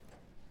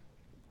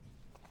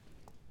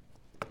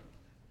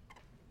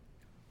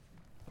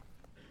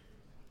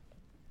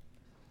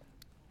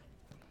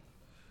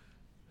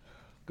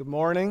Good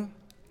morning.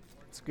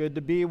 It's good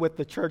to be with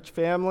the church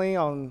family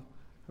on,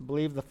 I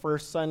believe, the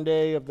first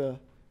Sunday of the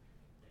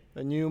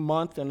new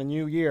month and a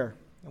new year.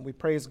 And we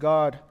praise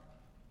God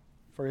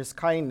for His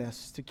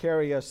kindness to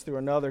carry us through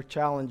another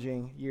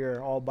challenging year,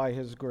 all by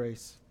His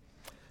grace.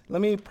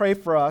 Let me pray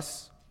for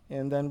us,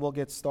 and then we'll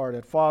get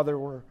started.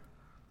 Father,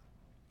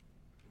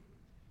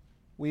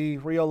 we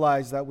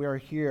realize that we are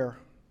here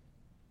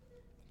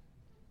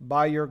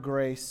by Your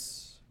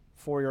grace,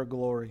 for Your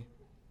glory.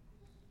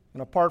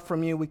 And apart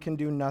from You, we can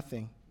do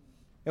nothing.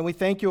 And we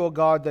thank You, O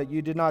God, that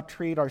You did not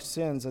treat our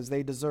sins as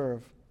they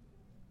deserve.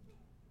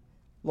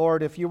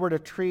 Lord, if You were to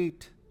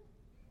treat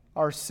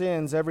our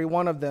sins, every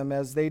one of them,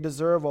 as they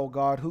deserve, O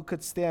God, who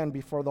could stand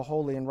before the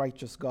holy and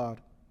righteous God?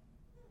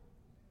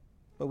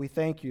 But we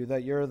thank You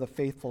that You're the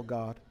faithful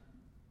God,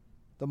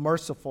 the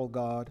merciful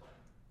God,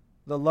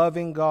 the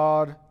loving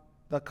God,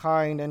 the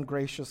kind and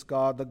gracious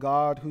God, the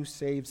God who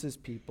saves His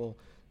people,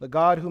 the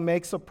God who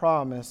makes a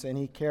promise and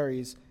He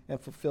carries and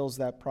fulfills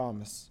that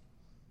promise.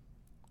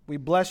 We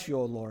bless You,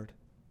 O Lord.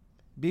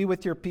 Be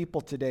with Your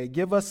people today.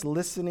 Give us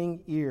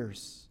listening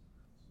ears.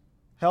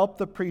 Help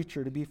the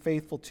preacher to be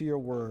faithful to Your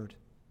word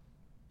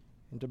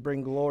and to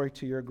bring glory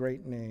to Your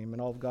great name.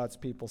 And all of God's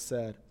people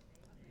said,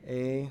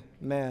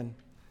 Amen.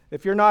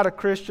 If you're not a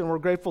Christian, we're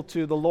grateful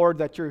to the Lord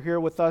that you're here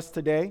with us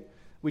today.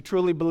 We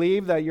truly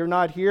believe that you're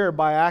not here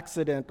by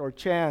accident or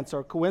chance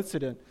or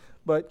coincidence,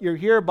 but you're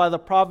here by the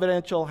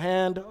providential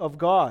hand of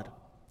God.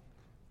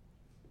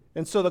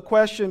 And so the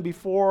question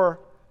before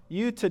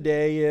you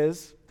today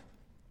is,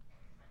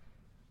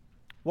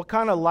 what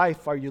kind of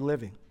life are you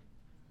living?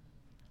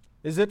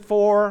 Is it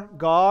for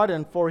God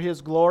and for His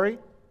glory?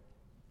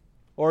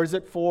 Or is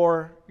it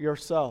for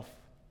yourself?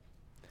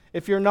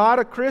 If you're not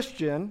a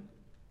Christian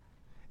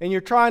and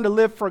you're trying to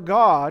live for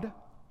God,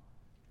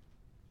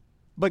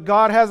 but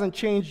God hasn't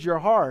changed your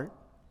heart,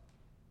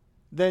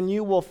 then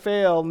you will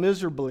fail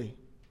miserably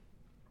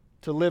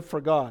to live for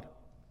God.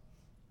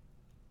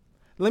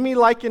 Let me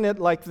liken it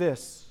like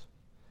this.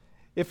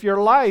 If your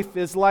life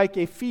is like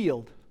a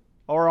field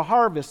or a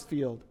harvest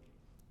field,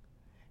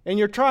 and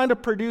you're trying to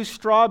produce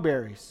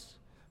strawberries,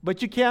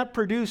 but you can't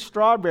produce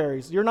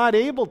strawberries, you're not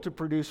able to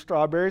produce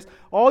strawberries,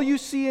 all you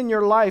see in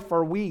your life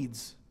are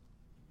weeds.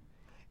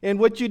 And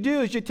what you do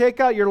is you take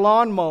out your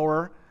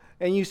lawnmower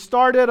and you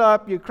start it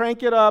up, you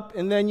crank it up,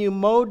 and then you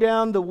mow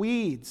down the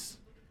weeds.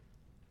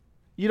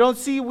 You don't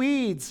see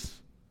weeds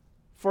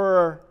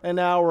for an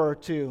hour or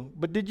two,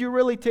 but did you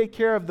really take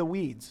care of the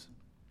weeds?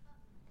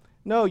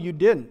 No, you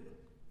didn't.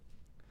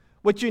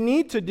 What you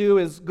need to do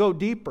is go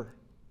deeper.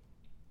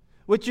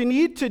 What you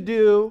need to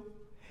do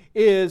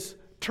is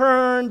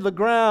turn the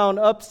ground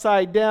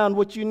upside down.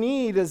 What you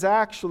need is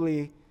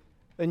actually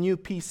a new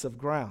piece of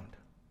ground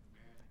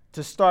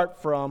to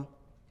start from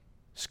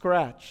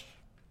scratch.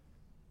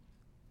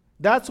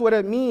 That's what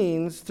it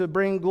means to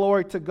bring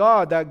glory to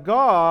God, that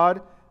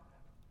God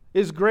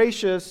is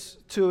gracious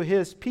to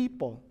His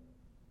people.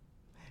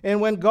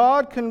 And when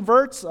God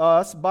converts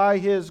us by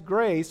His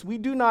grace, we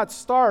do not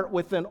start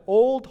with an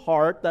old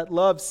heart that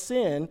loves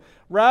sin.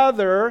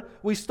 Rather,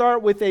 we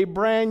start with a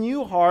brand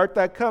new heart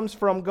that comes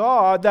from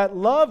God, that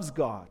loves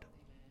God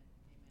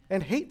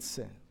and hates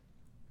sin.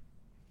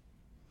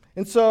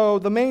 And so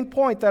the main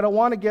point that I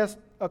want to get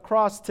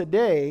across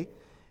today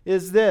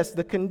is this: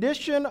 the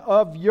condition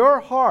of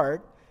your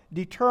heart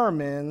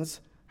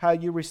determines how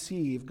you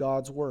receive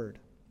God's word.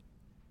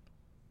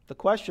 The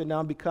question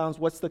now becomes,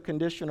 what's the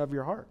condition of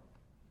your heart?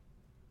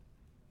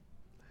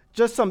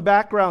 Just some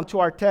background to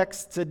our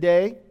text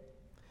today.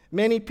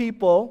 Many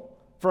people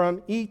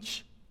from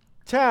each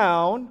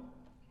town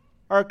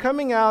are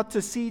coming out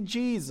to see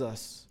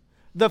Jesus.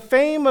 The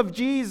fame of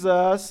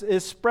Jesus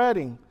is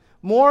spreading.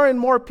 More and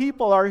more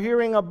people are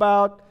hearing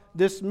about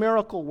this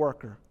miracle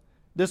worker,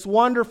 this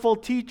wonderful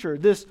teacher,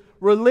 this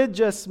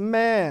religious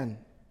man.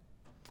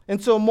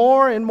 And so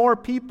more and more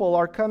people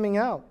are coming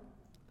out.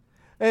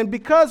 And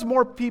because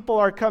more people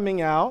are coming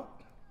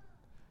out,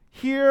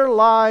 here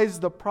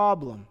lies the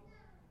problem.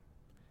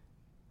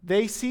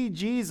 They see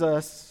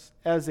Jesus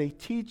as a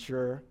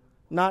teacher,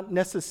 not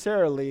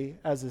necessarily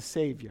as a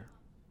savior.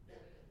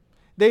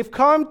 They've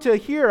come to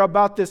hear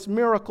about this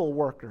miracle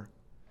worker.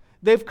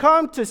 They've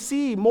come to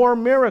see more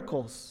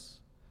miracles,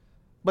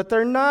 but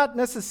they're not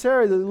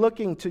necessarily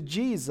looking to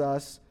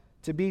Jesus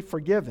to be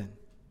forgiven.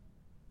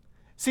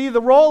 See,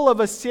 the role of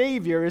a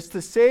savior is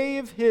to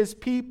save his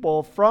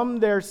people from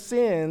their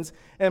sins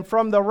and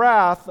from the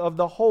wrath of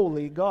the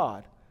holy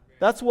God.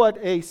 That's what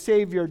a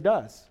savior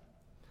does.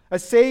 A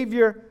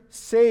savior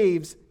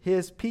saves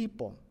his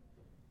people.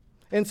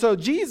 And so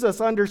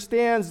Jesus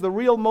understands the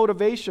real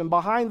motivation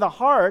behind the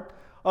heart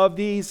of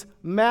these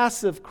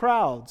massive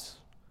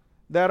crowds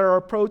that are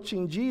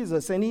approaching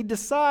Jesus. And he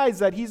decides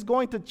that he's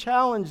going to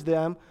challenge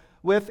them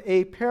with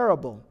a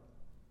parable.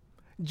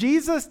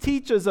 Jesus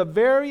teaches a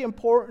very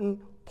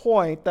important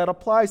point that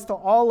applies to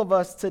all of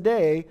us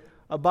today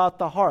about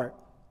the heart.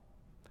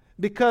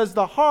 Because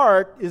the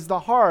heart is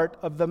the heart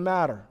of the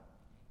matter.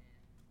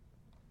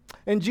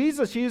 And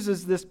Jesus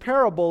uses this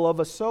parable of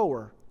a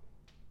sower,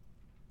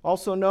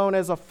 also known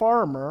as a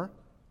farmer,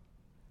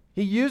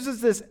 He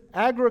uses this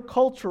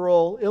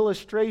agricultural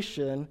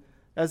illustration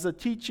as a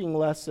teaching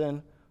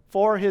lesson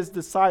for his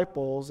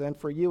disciples and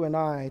for you and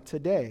I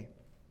today.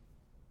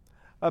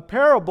 A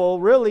parable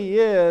really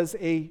is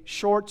a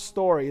short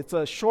story. It's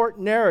a short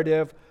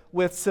narrative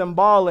with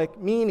symbolic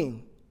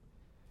meaning.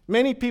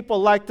 Many people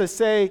like to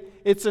say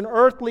it's an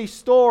earthly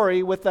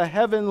story with a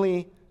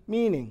heavenly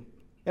meaning.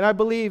 And I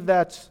believe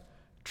that's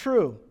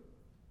true.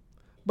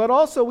 But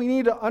also we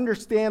need to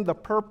understand the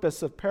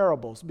purpose of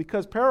parables,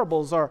 because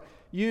parables are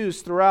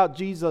used throughout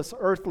Jesus'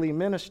 earthly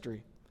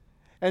ministry.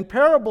 And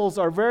parables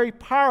are very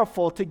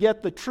powerful to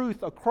get the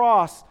truth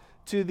across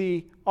to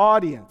the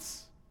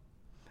audience,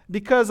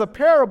 because a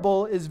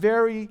parable is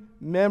very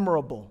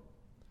memorable.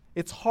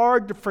 It's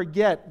hard to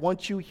forget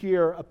once you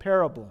hear a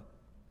parable.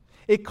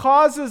 It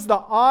causes the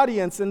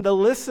audience and the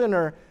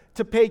listener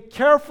to pay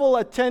careful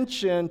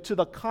attention to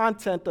the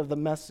content of the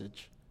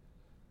message.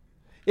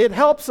 It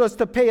helps us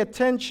to pay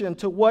attention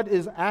to what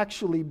is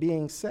actually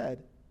being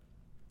said.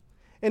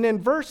 And in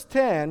verse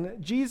 10,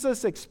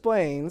 Jesus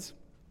explains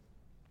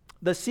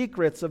the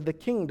secrets of the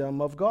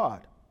kingdom of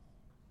God.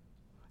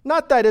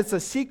 Not that it's a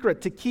secret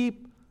to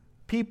keep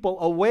people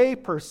away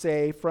per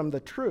se from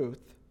the truth,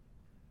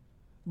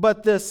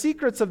 but the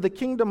secrets of the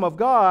kingdom of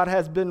God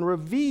has been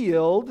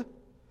revealed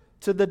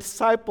to the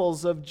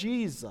disciples of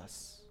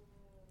Jesus.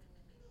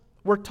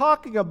 We're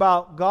talking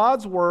about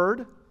God's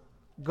word,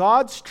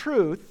 God's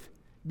truth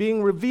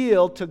being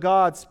revealed to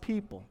God's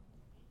people.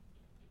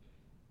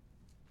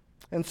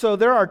 And so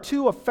there are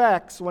two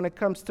effects when it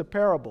comes to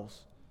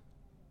parables.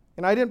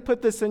 And I didn't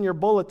put this in your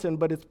bulletin,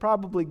 but it's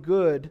probably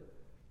good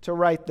to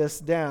write this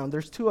down.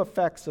 There's two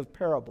effects of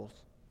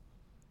parables.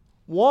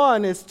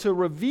 One is to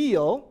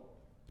reveal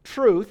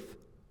truth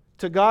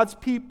to God's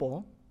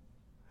people,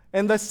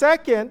 and the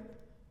second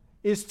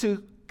is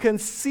to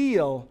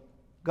conceal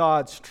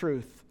God's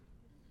truth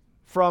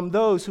from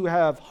those who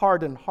have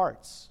hardened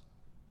hearts.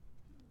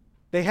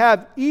 They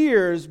have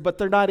ears, but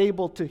they're not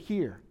able to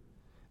hear.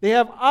 They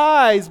have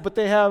eyes, but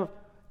they have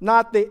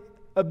not the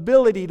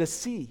ability to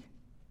see.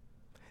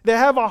 They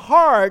have a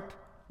heart,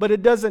 but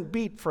it doesn't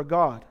beat for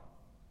God.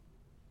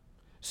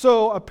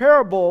 So a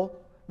parable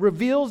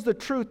reveals the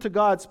truth to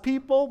God's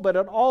people, but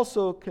it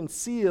also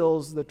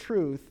conceals the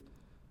truth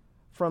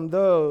from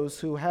those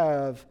who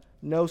have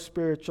no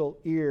spiritual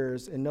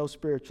ears and no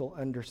spiritual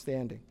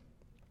understanding.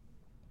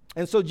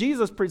 And so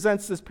Jesus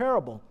presents this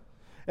parable.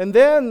 And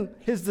then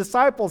his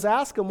disciples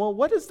ask him, well,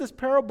 what does this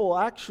parable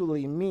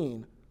actually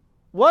mean?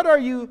 What are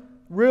you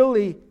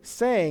really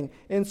saying?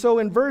 And so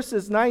in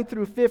verses 9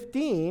 through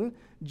 15,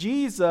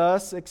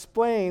 Jesus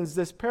explains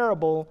this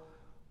parable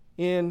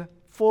in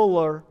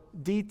fuller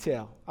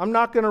detail. I'm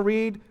not going to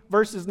read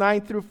verses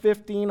 9 through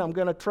 15. I'm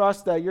going to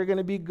trust that you're going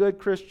to be good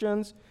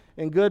Christians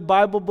and good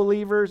Bible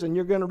believers, and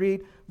you're going to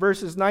read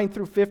verses 9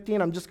 through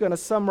 15. I'm just going to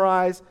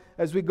summarize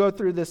as we go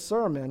through this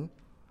sermon.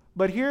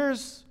 But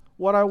here's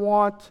what I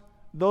want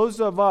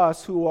those of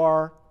us who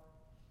are,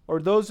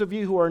 or those of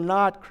you who are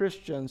not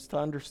Christians, to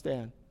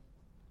understand.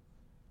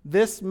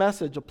 This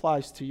message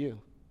applies to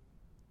you.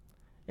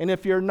 And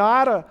if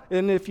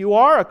you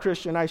are a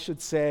Christian, I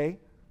should say,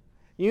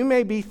 you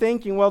may be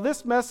thinking, well,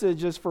 this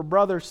message is for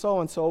brother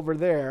so-and-so over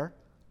there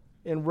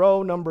in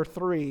row number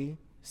 3,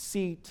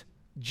 seat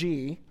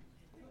G.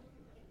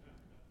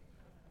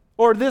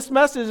 Or this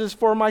message is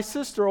for my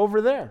sister over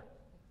there.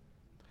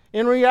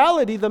 In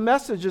reality, the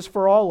message is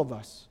for all of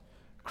us,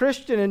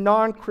 Christian and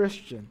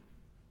non-Christian.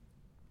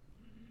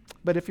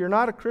 But if you're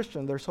not a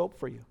Christian, there's hope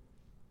for you.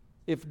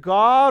 If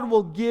God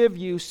will give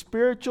you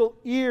spiritual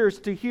ears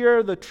to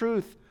hear the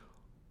truth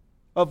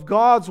of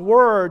God's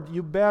word,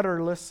 you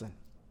better listen.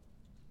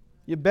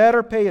 You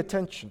better pay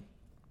attention.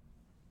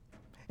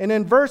 And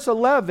in verse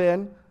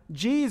 11,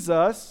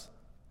 Jesus,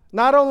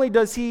 not only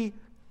does he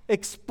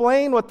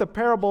explain what the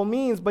parable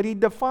means, but he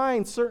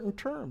defines certain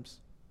terms.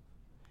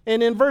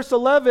 And in verse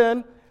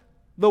 11,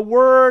 the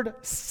word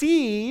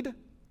seed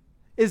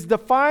is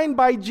defined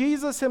by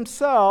Jesus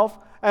himself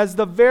as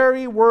the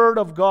very word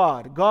of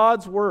God,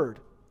 God's word.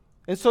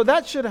 And so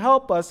that should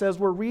help us as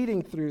we're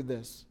reading through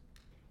this.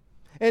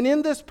 And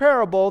in this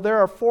parable, there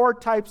are 4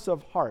 types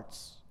of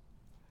hearts.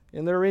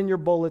 And they're in your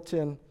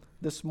bulletin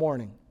this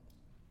morning.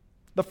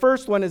 The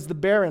first one is the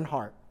barren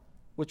heart,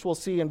 which we'll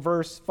see in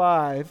verse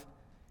 5.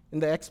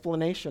 And the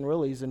explanation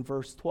really is in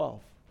verse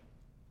 12.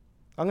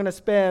 I'm going to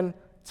spend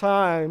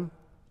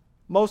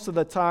most of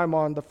the time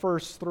on the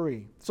first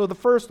 3. So the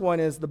first one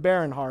is the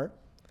barren heart.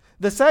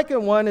 The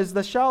second one is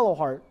the shallow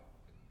heart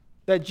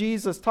that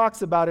Jesus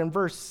talks about in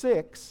verse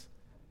 6,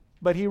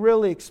 but he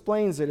really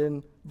explains it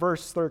in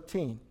verse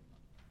 13.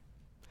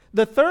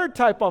 The third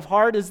type of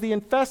heart is the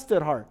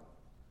infested heart.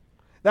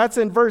 That's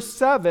in verse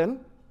 7,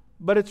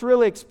 but it's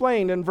really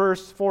explained in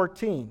verse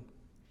 14.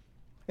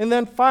 And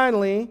then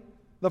finally,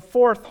 the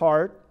fourth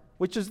heart,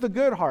 which is the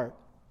good heart,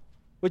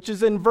 which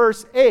is in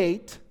verse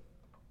 8,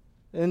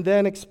 and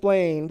then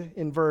explained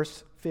in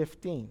verse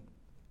 15.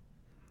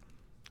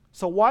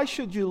 So why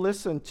should you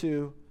listen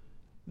to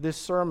this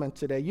sermon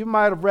today? You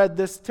might have read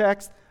this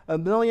text a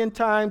million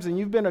times, and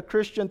you've been a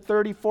Christian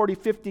 30, 40,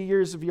 50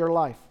 years of your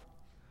life.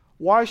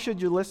 Why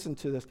should you listen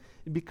to this?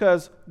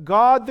 Because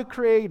God the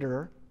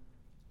Creator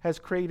has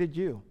created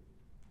you.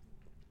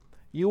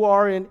 You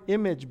are an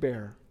image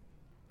bearer.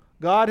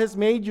 God has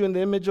made you in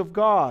the image of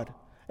God.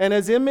 And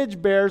as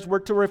image bearers, we're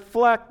to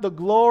reflect the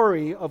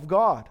glory of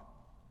God.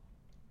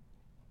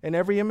 And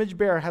every image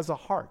bearer has a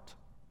heart.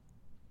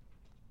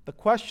 The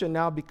question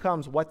now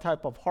becomes, what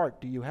type of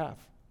heart do you have?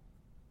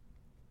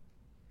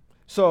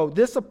 So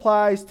this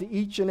applies to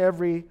each and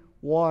every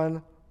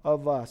one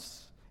of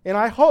us. And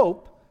I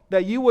hope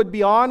that you would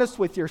be honest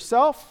with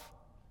yourself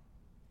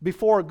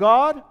before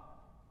God,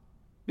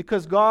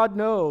 because God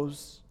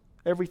knows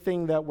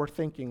everything that we're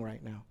thinking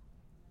right now,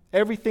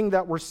 everything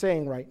that we're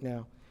saying right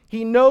now.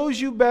 He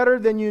knows you better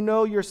than you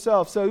know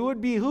yourself. So it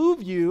would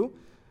behoove you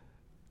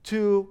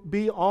to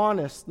be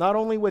honest, not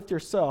only with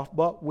yourself,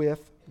 but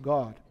with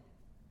God.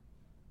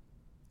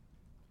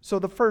 So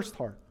the first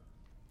heart,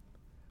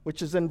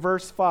 which is in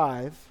verse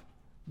 5,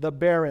 the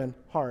barren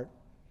heart.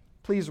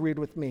 Please read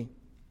with me.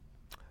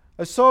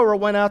 A sower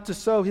went out to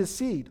sow his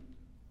seed.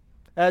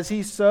 As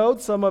he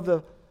sowed, some of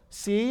the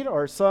seed,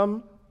 or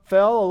some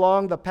fell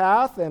along the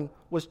path and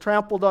was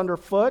trampled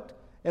underfoot,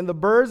 and the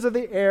birds of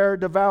the air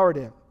devoured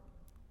it.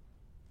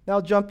 Now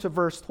jump to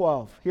verse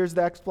 12. Here's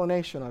the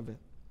explanation of it.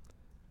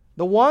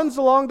 The ones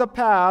along the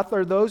path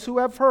are those who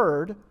have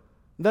heard.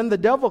 Then the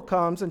devil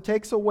comes and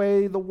takes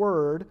away the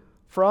word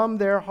from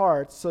their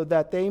hearts so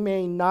that they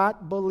may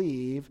not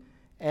believe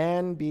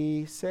and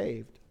be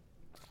saved.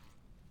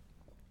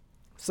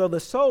 So the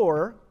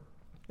sower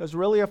is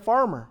really a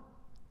farmer.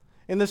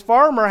 And this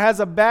farmer has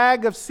a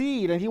bag of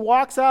seed, and he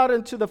walks out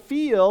into the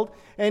field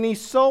and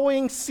he's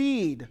sowing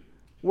seed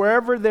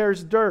wherever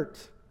there's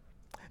dirt.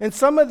 And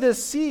some of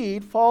this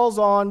seed falls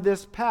on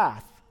this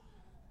path.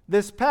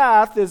 This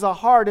path is a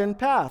hardened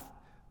path.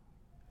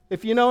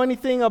 If you know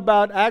anything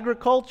about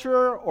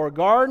agriculture or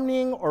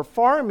gardening or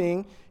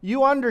farming,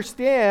 you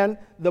understand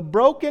the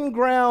broken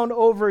ground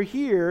over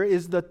here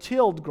is the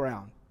tilled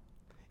ground,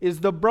 is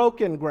the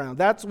broken ground.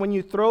 That's when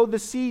you throw the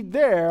seed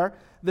there,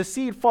 the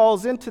seed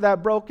falls into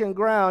that broken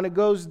ground, it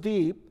goes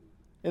deep,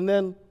 and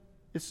then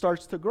it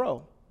starts to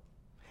grow.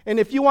 And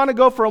if you want to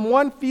go from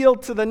one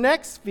field to the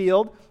next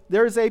field,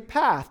 there's a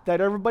path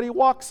that everybody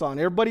walks on.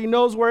 Everybody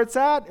knows where it's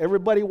at.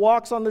 Everybody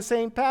walks on the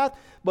same path.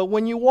 But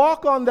when you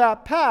walk on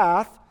that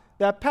path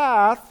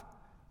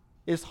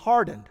is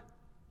hardened.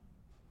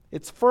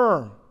 It's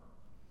firm.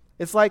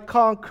 It's like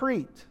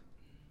concrete.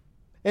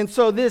 And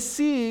so this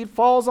seed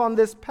falls on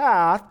this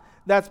path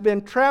that's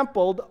been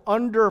trampled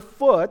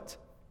underfoot,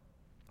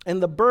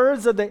 and the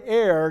birds of the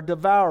air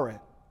devour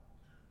it.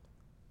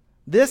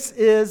 This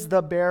is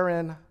the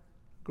barren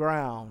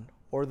ground,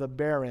 or the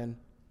barren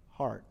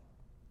heart.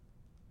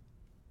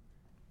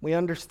 We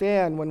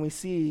understand when we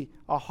see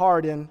a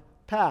hardened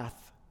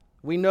path.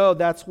 We know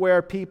that's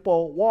where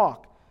people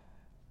walk.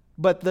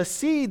 But the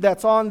seed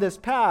that's on this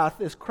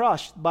path is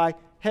crushed by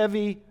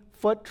heavy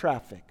foot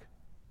traffic,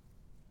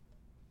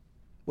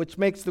 which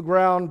makes the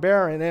ground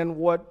barren. And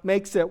what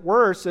makes it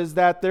worse is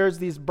that there's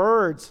these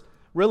birds,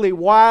 really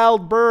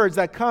wild birds,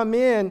 that come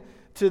in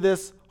to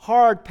this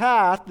hard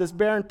path, this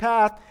barren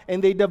path,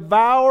 and they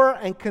devour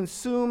and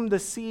consume the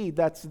seed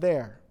that's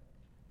there.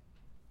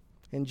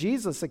 And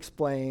Jesus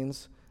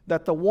explains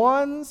that the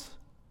ones,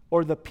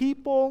 or the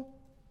people,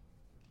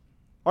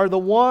 are the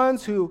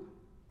ones who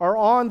are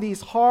on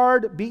these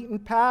hard, beaten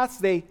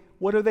paths.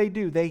 What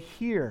do? They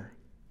hear.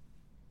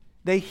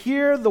 They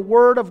hear the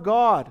word of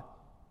God.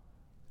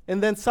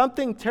 And then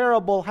something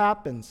terrible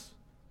happens.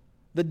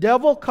 The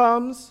devil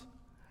comes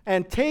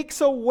and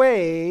takes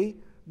away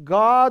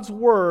God's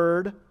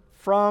word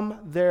from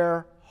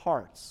their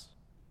hearts.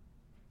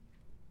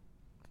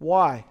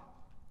 Why?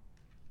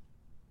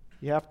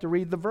 You have to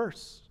read the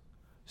verse.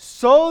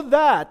 So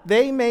that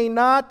they may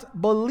not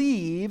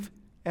believe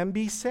and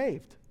be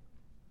saved.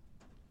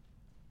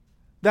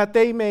 That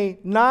they may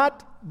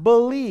not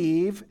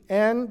believe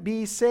and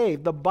be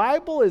saved. The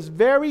Bible is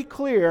very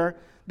clear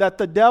that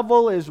the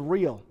devil is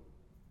real.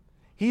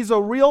 He's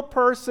a real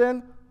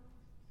person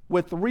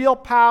with real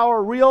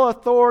power, real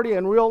authority,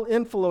 and real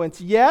influence.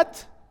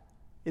 Yet,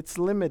 it's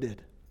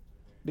limited.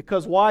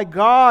 Because why?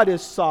 God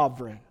is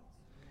sovereign.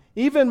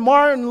 Even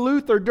Martin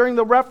Luther during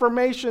the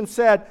Reformation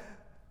said,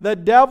 the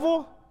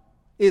devil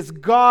is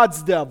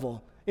God's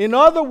devil. In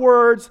other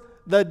words,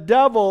 the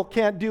devil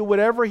can't do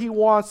whatever he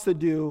wants to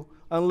do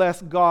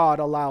unless God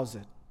allows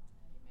it.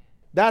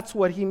 That's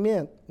what he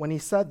meant when he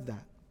said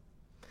that.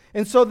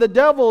 And so the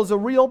devil is a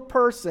real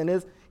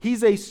person.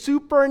 He's a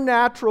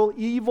supernatural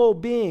evil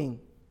being.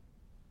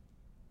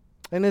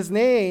 And his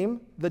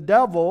name, the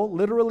devil,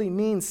 literally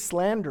means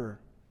slanderer.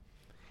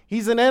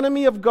 He's an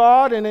enemy of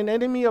God and an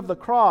enemy of the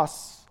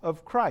cross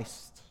of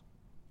Christ.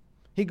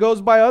 He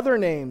goes by other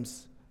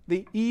names,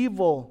 the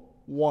evil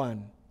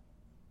one,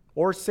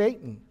 or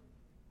Satan.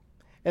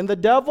 And the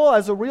devil,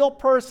 as a real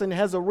person,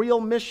 has a real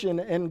mission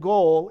and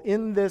goal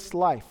in this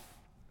life: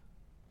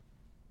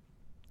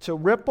 to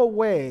rip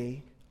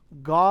away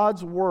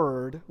God's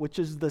word, which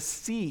is the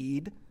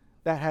seed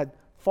that had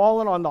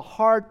fallen on the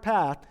hard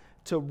path,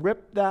 to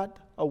rip that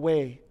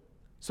away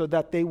so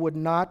that they would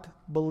not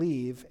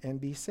believe and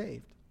be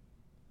saved.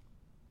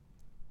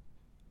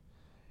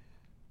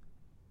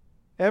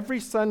 Every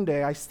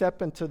Sunday I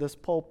step into this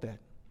pulpit,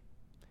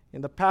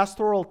 and the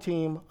pastoral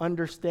team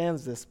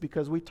understands this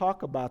because we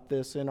talk about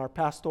this in our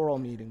pastoral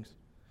meetings.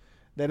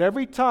 That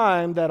every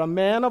time that a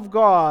man of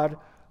God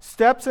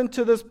steps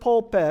into this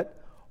pulpit,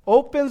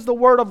 opens the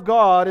Word of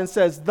God and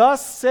says,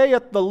 "Thus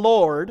saith the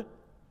Lord,"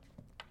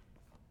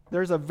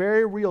 there's a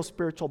very real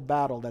spiritual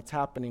battle that's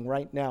happening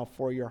right now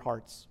for your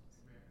hearts.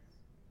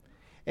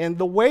 And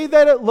the way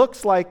that it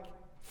looks like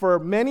for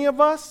many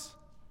of us,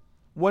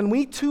 when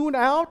we tune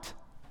out,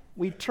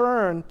 we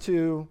turn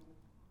to,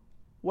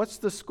 what's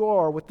the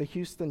score with the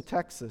Houston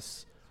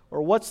Texans?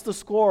 Or what's the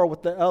score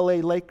with the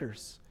LA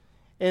Lakers?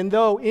 And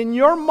though in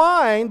your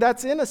mind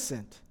that's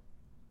innocent,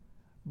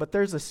 but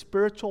there's a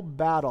spiritual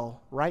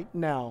battle right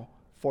now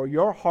for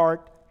your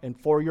heart and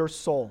for your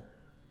soul.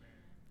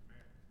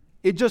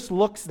 It just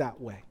looks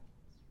that way.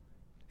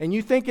 And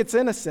you think it's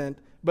innocent,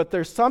 but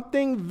there's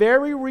something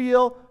very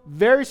real,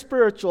 very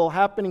spiritual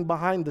happening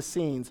behind the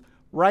scenes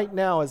right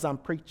now as I'm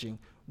preaching.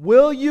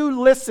 Will you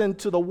listen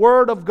to the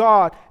Word of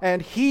God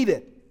and heed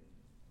it?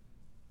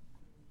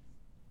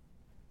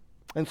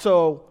 And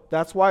so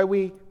that's why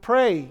we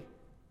pray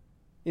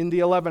in the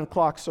 11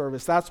 o'clock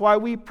service. That's why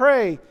we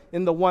pray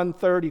in the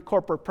 1:30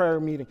 corporate prayer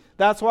meeting.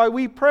 That's why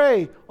we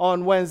pray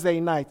on Wednesday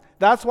nights.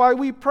 That's why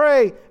we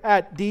pray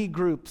at D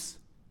groups.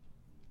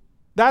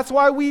 That's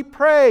why we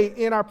pray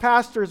in our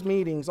pastors'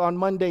 meetings on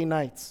Monday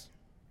nights.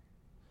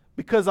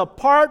 Because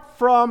apart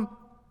from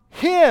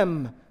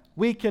Him,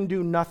 we can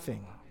do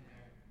nothing.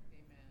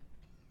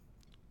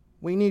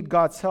 We need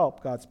God's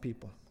help, God's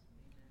people.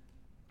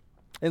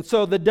 And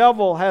so the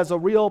devil has a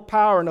real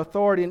power and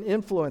authority and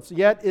influence,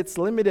 yet it's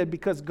limited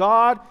because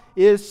God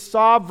is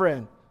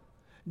sovereign.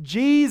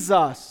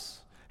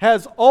 Jesus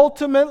has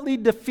ultimately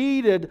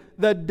defeated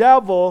the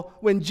devil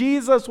when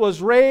Jesus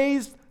was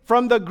raised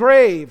from the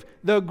grave.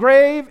 The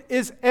grave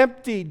is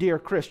empty, dear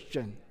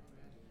Christian.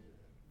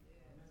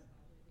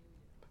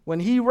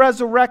 When He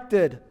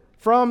resurrected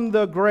from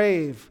the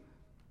grave,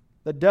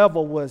 the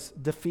devil was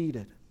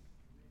defeated.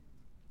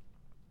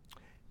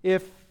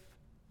 If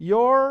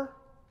you're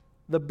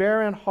the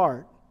barren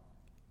heart,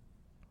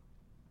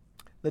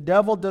 the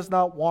devil does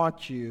not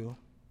want you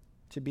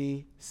to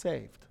be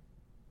saved.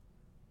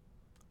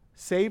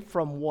 Saved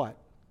from what?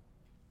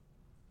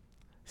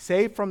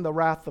 Saved from the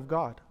wrath of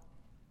God.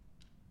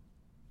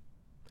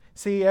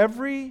 See,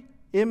 every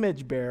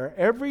image bearer,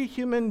 every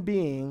human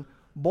being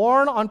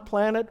born on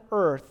planet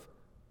Earth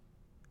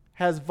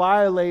has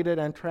violated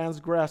and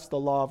transgressed the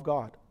law of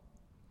God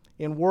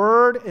in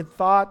word, in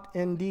thought,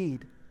 in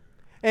deed.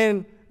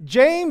 And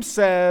James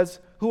says,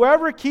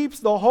 whoever keeps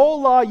the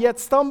whole law yet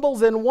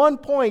stumbles in one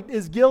point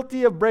is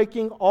guilty of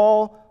breaking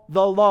all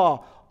the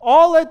law.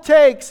 All it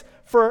takes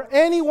for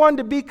anyone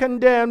to be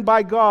condemned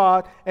by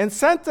God and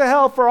sent to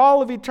hell for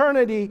all of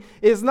eternity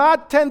is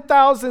not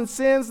 10,000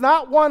 sins,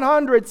 not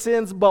 100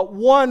 sins, but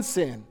one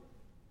sin.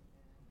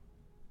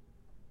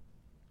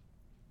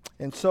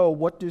 And so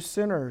what do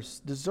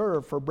sinners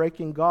deserve for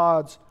breaking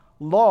God's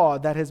law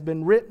that has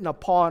been written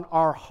upon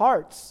our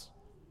hearts?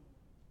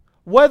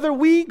 Whether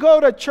we go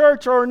to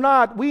church or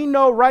not, we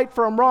know right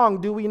from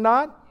wrong, do we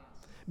not?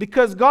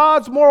 Because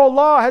God's moral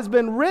law has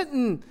been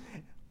written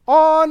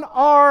on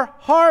our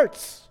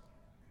hearts.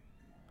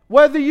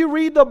 Whether you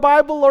read the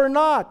Bible or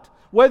not,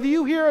 whether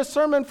you hear a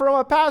sermon from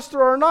a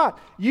pastor or not,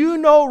 you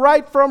know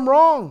right from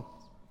wrong.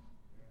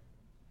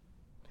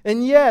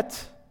 And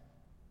yet,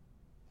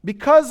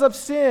 because of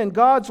sin,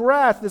 God's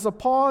wrath is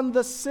upon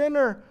the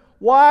sinner.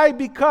 Why?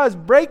 Because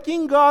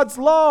breaking God's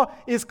law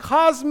is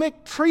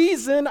cosmic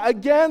treason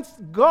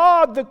against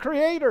God, the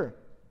Creator.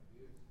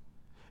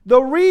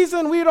 The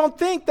reason we don't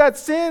think that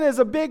sin is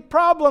a big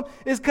problem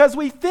is because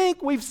we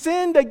think we've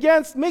sinned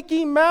against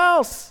Mickey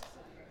Mouse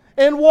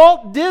and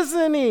Walt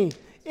Disney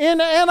in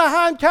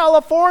Anaheim,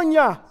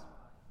 California.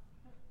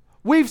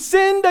 We've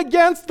sinned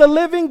against the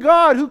living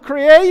God who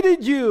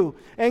created you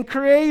and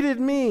created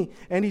me,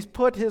 and He's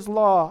put His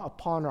law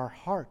upon our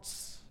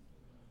hearts.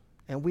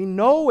 And we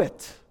know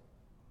it.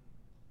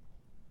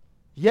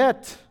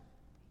 Yet,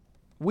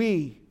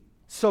 we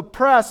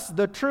suppress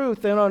the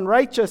truth in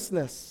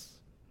unrighteousness.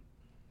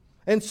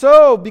 And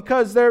so,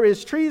 because there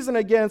is treason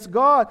against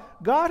God,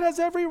 God has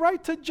every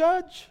right to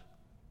judge.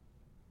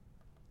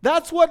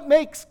 That's what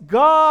makes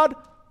God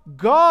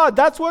God.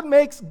 That's what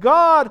makes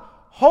God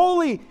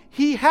holy.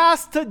 He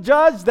has to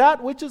judge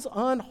that which is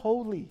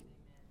unholy.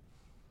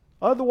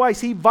 Otherwise,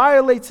 He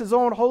violates His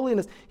own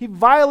holiness. He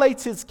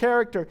violates His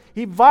character.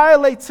 He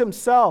violates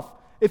Himself.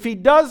 If He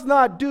does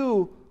not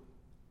do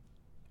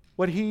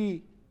what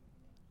He,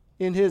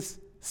 in His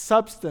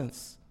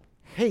substance,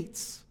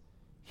 hates,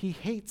 He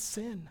hates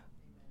sin.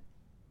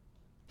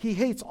 He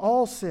hates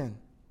all sin.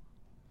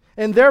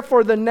 And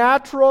therefore, the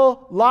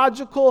natural,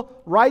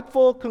 logical,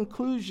 rightful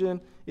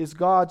conclusion is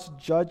God's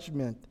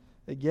judgment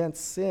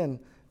against sin.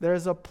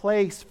 There's a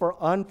place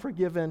for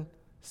unforgiven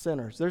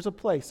sinners. There's a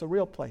place, a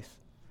real place.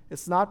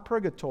 It's not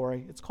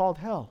purgatory. It's called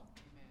hell.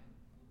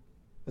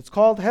 It's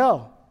called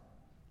hell.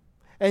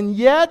 And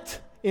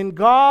yet, in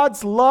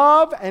God's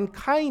love and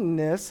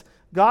kindness,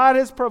 God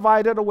has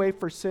provided a way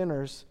for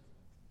sinners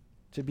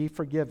to be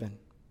forgiven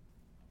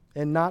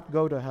and not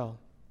go to hell.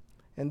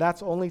 And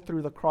that's only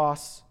through the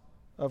cross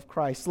of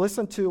Christ.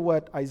 Listen to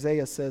what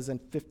Isaiah says in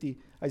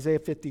Isaiah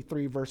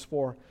 53, verse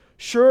 4.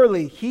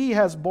 Surely he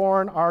has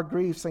borne our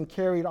griefs and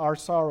carried our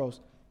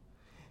sorrows.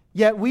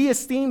 Yet we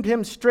esteemed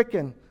him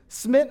stricken,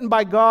 smitten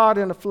by God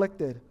and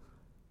afflicted.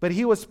 But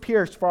he was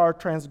pierced for our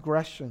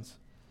transgressions.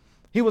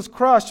 He was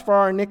crushed for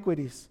our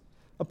iniquities.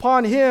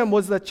 Upon him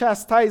was the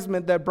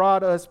chastisement that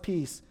brought us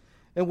peace.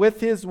 And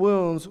with his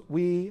wounds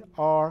we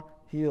are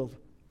healed.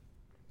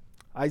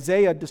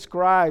 Isaiah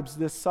describes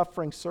this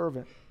suffering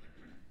servant.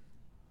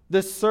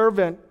 This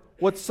servant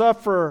would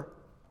suffer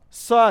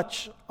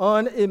such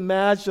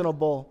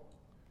unimaginable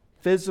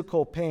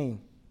physical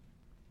pain.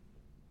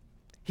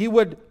 He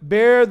would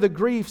bear the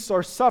griefs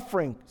or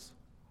sufferings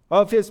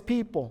of his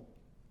people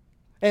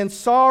and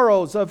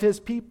sorrows of his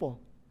people.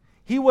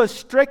 He was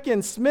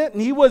stricken, smitten.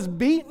 He was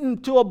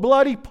beaten to a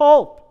bloody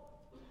pulp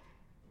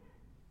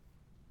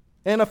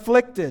and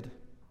afflicted.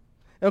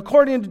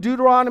 According to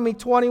Deuteronomy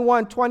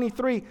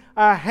 21:23,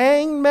 a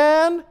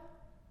hangman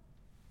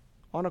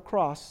on a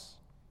cross.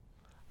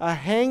 A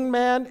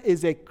hangman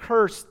is a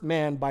cursed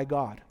man by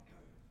God.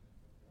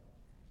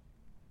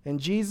 And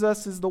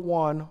Jesus is the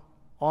one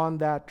on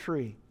that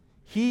tree.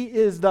 He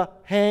is the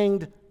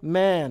hanged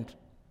man.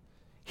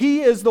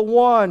 He is the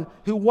one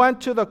who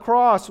went to the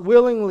cross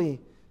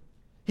willingly.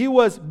 He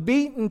was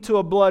beaten to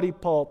a bloody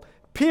pulp,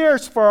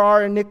 pierced for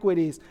our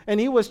iniquities, and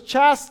he was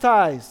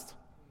chastised.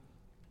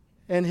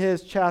 And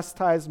his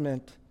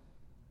chastisement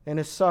and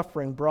his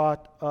suffering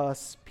brought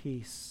us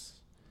peace.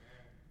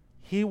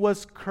 He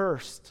was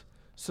cursed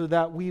so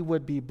that we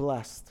would be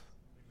blessed.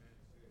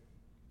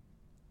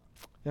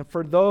 And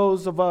for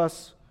those of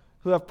us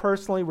who have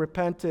personally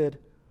repented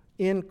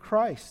in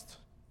Christ,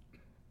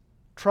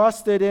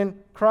 trusted in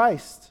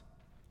Christ,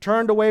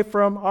 turned away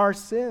from our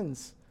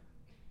sins,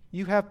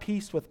 you have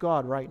peace with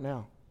God right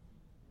now.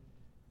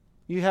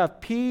 You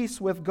have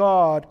peace with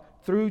God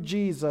through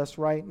Jesus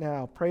right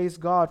now. Praise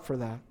God for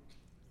that.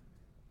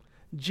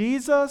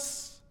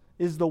 Jesus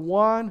is the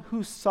one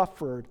who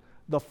suffered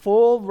the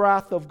full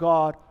wrath of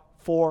God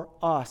for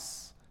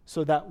us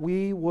so that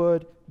we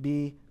would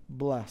be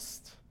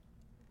blessed.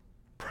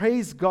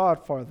 Praise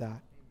God for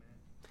that.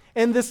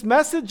 And this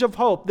message of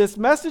hope, this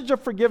message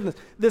of forgiveness,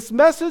 this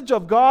message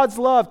of God's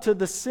love to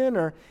the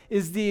sinner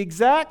is the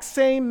exact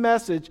same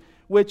message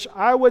which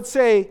I would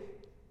say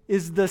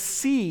is the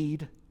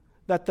seed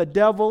that the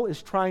devil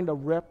is trying to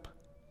rip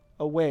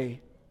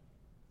away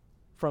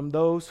from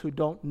those who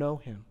don't know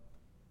him.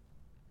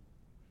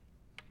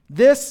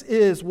 This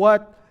is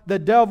what the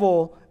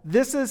devil,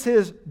 this is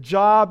his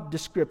job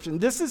description.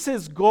 This is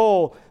his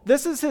goal.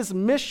 This is his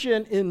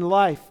mission in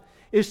life,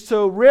 is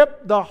to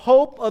rip the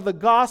hope of the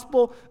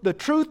gospel, the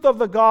truth of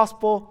the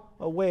gospel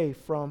away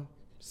from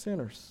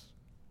sinners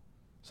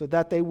so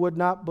that they would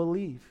not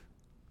believe.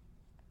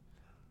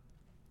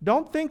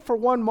 Don't think for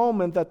one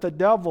moment that the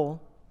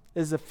devil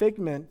is a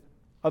figment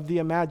of the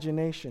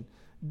imagination.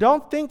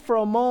 Don't think for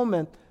a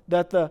moment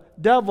that the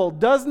devil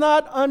does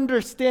not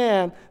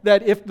understand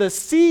that if the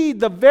seed,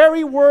 the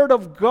very word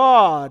of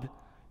God,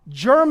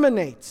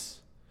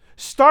 germinates,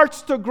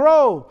 starts to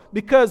grow,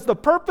 because the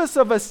purpose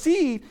of a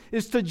seed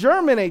is to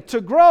germinate, to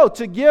grow,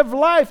 to give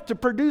life, to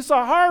produce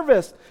a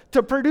harvest,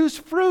 to produce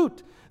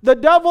fruit. The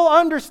devil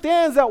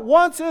understands that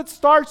once it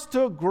starts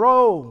to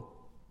grow,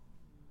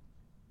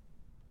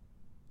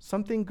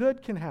 something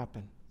good can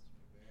happen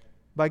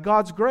by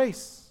God's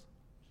grace.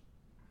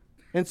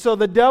 And so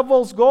the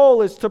devil's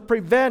goal is to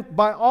prevent,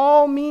 by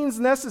all means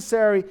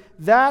necessary,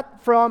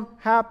 that from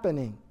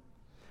happening.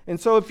 And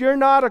so if you're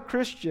not a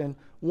Christian,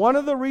 one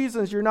of the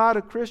reasons you're not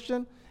a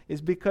Christian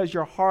is because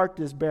your heart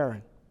is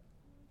barren.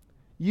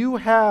 You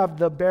have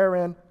the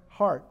barren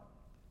heart.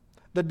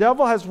 The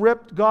devil has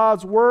ripped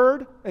God's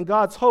word and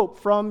God's hope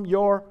from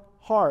your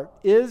heart.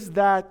 Is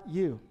that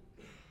you?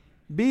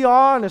 Be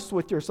honest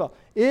with yourself.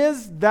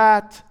 Is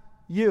that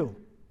you?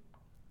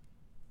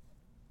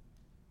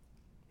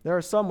 There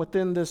are some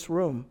within this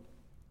room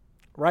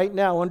right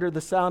now under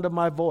the sound of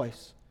my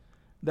voice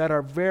that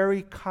are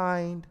very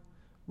kind,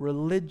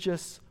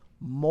 religious,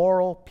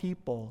 moral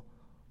people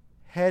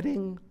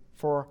heading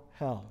for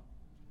hell.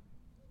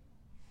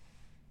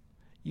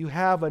 You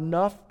have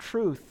enough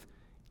truth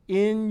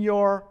in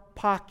your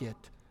pocket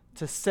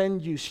to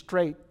send you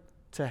straight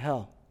to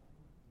hell.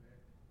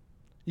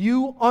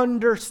 You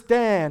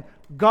understand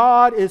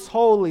God is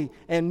holy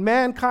and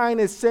mankind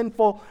is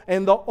sinful,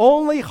 and the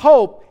only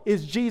hope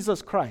is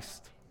Jesus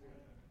Christ.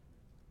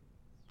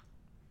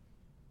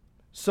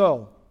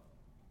 So,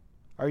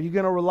 are you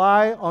going to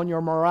rely on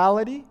your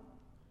morality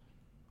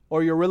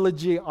or your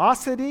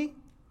religiosity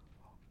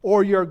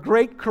or your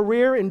great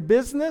career in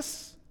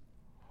business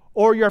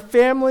or your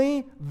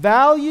family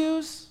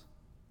values?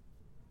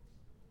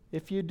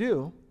 If you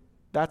do,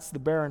 that's the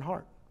barren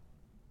heart.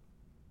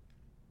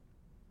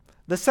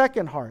 The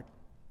second heart,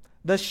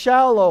 the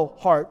shallow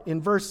heart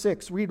in verse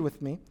 6, read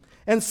with me.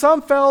 And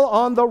some fell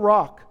on the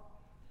rock,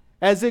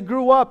 As it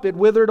grew up, it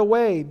withered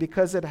away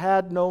because it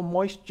had no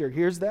moisture.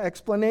 Here's the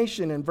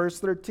explanation in verse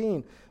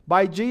 13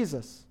 by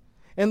Jesus.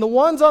 And the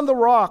ones on the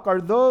rock are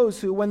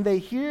those who, when they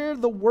hear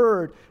the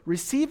word,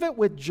 receive it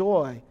with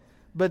joy.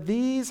 But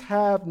these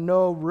have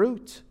no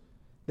root.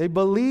 They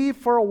believe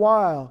for a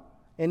while,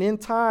 and in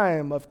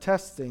time of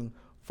testing,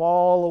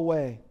 fall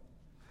away.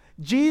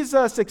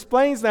 Jesus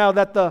explains now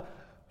that the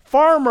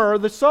farmer,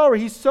 the sower,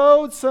 he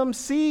sowed some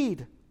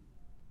seed,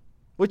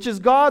 which is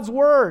God's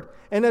word,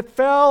 and it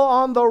fell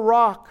on the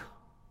rock.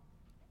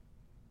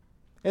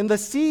 And the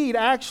seed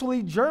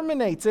actually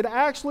germinates. It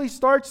actually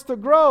starts to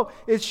grow.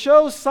 It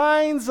shows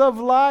signs of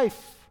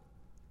life.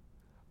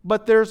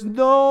 But there's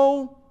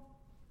no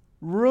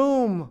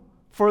room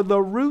for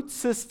the root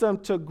system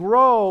to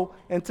grow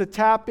and to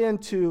tap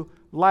into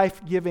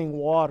life-giving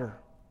water.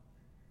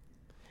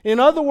 In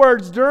other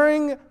words,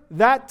 during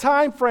that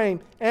time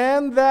frame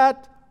and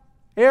that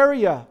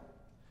area,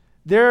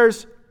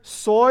 there's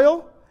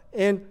soil,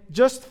 and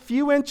just a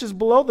few inches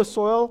below the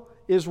soil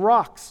is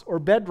rocks or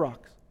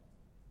bedrock.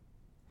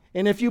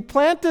 And if you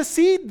plant a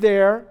seed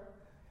there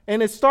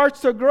and it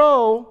starts to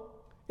grow,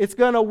 it's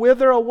going to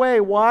wither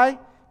away. Why?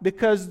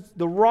 Because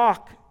the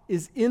rock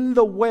is in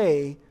the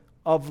way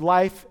of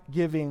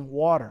life-giving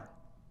water.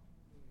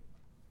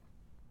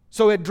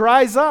 So it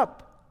dries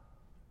up.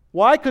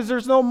 Why? Because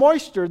there's no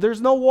moisture,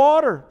 there's no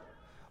water.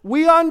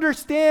 We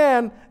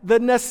understand the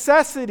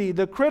necessity,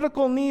 the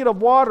critical need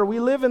of water. We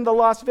live in the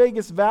Las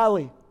Vegas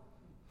Valley.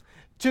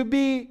 To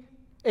be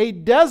a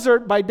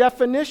desert, by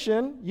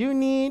definition, you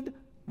need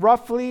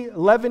roughly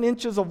 11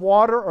 inches of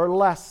water or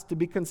less to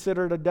be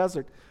considered a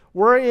desert.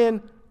 We're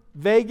in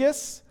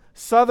Vegas,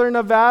 southern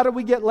Nevada,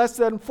 we get less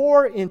than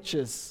 4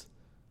 inches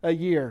a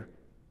year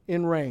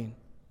in rain.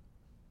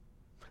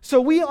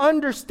 So we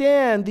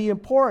understand the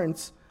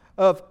importance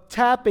of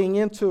tapping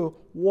into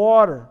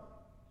water.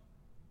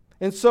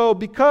 And so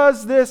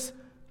because this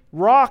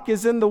rock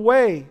is in the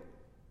way,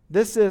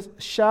 this is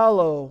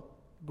shallow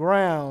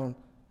ground.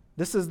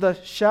 This is the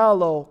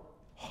shallow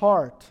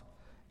heart.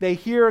 They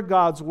hear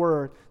God's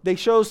word. They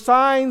show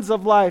signs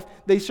of life.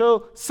 They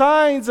show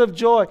signs of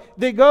joy.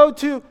 They go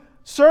to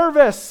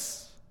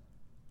service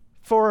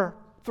for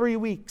 3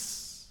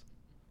 weeks,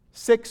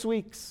 6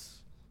 weeks,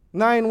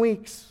 9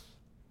 weeks.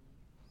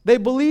 They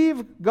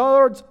believe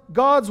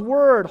God's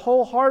word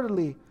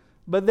wholeheartedly,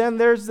 but then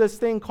there's this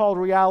thing called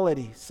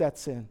reality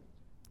sets in.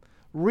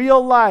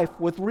 Real life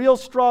with real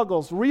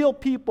struggles, real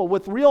people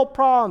with real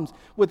problems,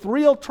 with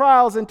real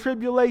trials and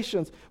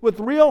tribulations, with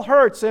real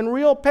hurts and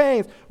real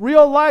pains.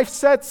 Real life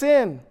sets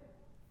in.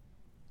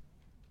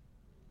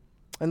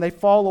 And they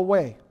fall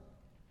away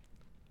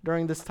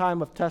during this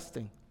time of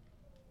testing.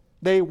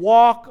 They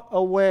walk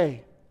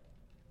away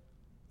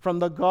from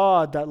the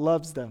God that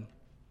loves them.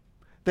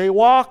 They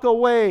walk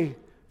away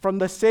from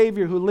the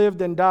Savior who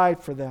lived and died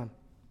for them.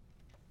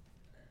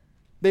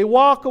 They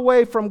walk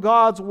away from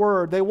God's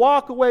word. They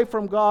walk away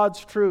from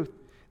God's truth.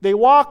 They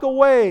walk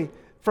away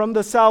from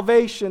the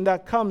salvation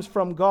that comes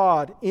from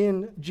God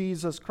in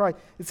Jesus Christ.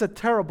 It's a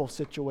terrible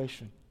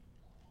situation.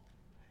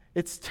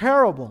 It's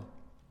terrible.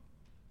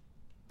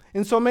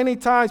 And so many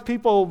times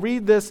people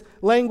read this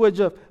language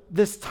of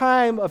this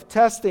time of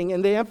testing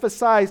and they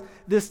emphasize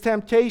this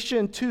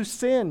temptation to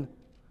sin.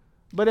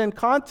 But in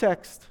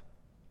context,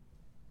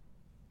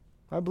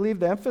 I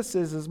believe the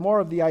emphasis is more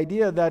of the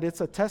idea that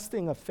it's a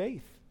testing of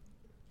faith.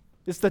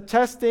 It's the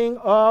testing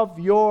of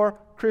your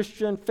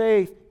Christian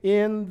faith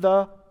in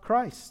the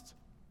Christ.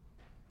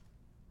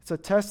 It's a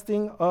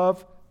testing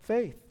of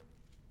faith.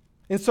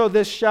 And so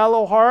this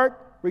shallow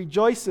heart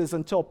rejoices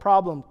until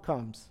problem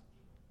comes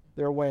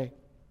their way.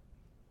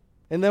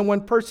 And then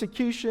when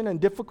persecution and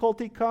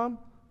difficulty come,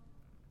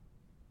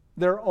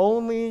 their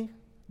only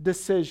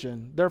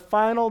decision, their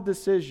final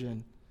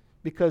decision,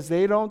 because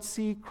they don't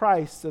see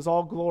Christ as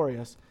all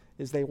glorious,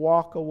 is they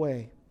walk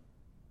away.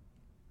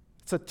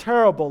 It's a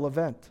terrible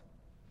event.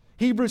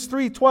 Hebrews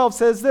 3:12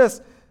 says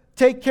this,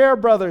 "Take care,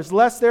 brothers,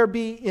 lest there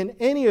be in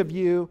any of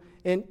you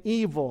an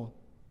evil,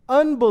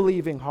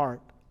 unbelieving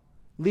heart,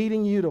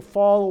 leading you to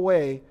fall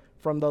away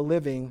from the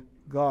living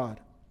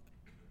God."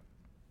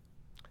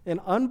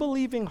 An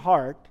unbelieving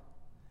heart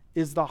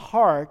is the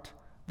heart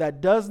that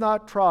does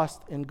not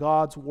trust in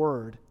God's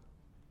word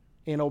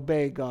and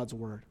obey God's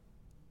word.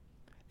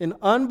 An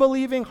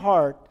unbelieving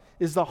heart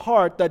is the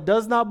heart that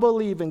does not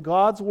believe in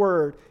God's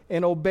word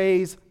and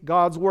obeys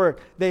God's word.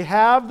 They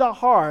have the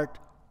heart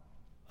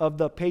of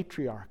the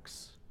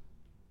patriarchs.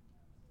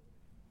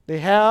 They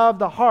have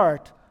the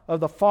heart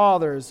of the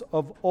fathers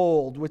of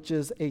old, which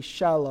is a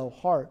shallow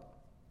heart.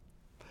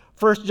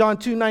 1 John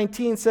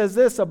 2:19 says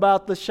this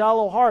about the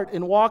shallow heart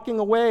in walking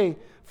away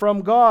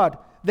from God.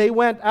 They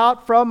went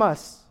out from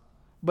us,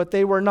 but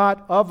they were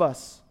not of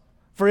us.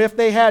 For if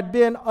they had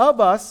been of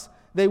us,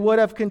 they would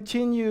have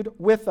continued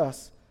with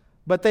us.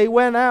 But they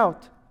went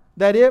out,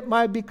 that it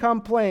might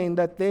become plain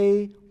that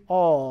they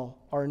all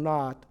are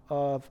not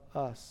of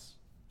us.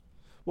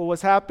 What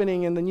was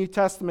happening in the New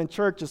Testament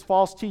church is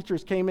false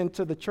teachers came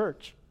into the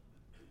church.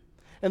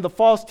 And the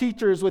false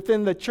teachers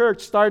within the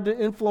church started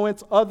to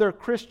influence other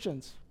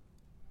Christians.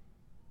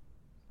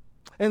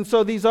 And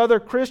so these other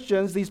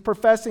Christians, these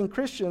professing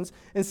Christians,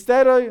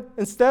 instead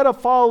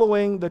of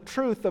following the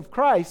truth of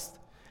Christ,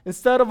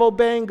 instead of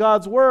obeying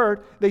God's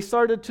word, they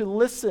started to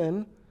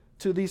listen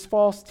to these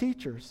false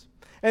teachers.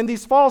 And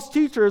these false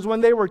teachers, when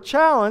they were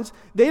challenged,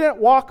 they didn't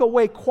walk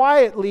away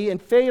quietly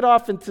and fade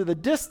off into the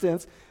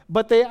distance,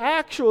 but they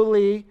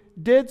actually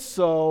did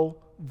so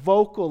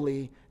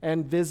vocally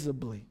and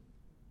visibly.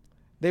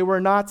 They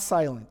were not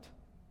silent.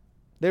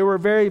 They were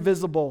very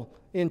visible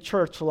in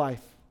church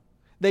life.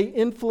 They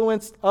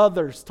influenced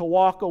others to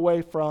walk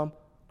away from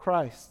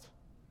Christ.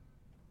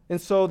 And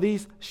so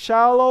these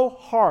shallow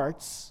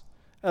hearts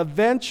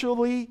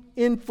eventually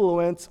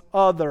influence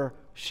other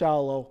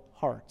shallow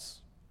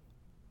hearts.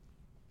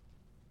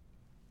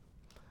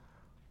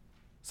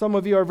 Some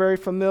of you are very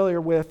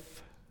familiar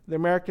with the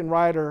American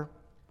writer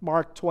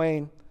Mark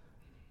Twain,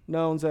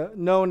 known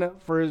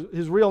for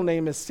his real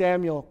name is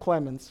Samuel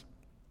Clemens.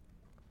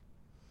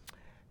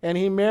 And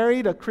he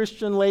married a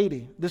Christian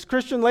lady. This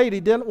Christian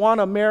lady didn't want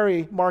to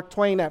marry Mark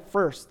Twain at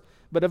first,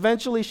 but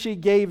eventually she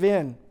gave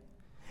in.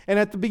 And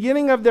at the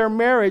beginning of their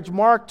marriage,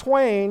 Mark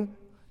Twain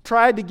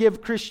tried to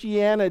give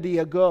Christianity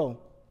a go.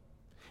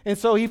 And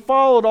so he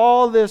followed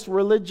all this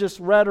religious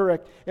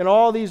rhetoric and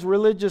all these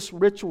religious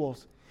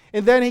rituals.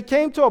 And then he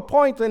came to a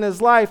point in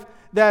his life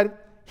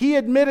that he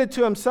admitted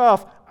to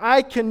himself,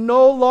 I can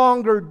no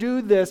longer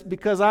do this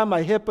because I'm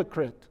a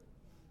hypocrite.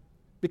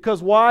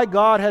 Because why?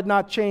 God had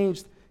not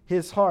changed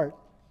his heart.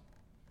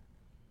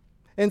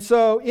 And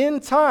so in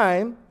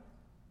time,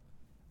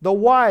 the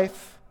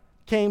wife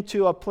came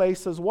to a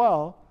place as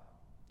well,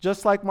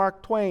 just like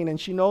Mark Twain, and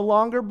she no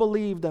longer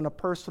believed in a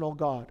personal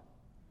God.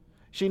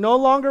 She no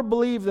longer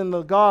believed in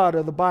the God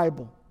of the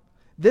Bible.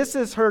 This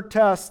is her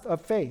test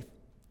of faith.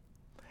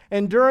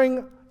 And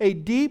during a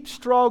deep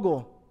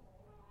struggle,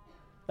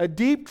 a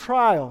deep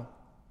trial,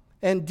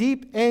 and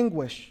deep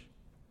anguish,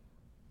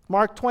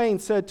 Mark Twain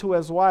said to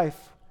his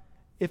wife,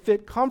 if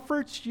it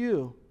comforts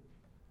you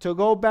to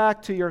go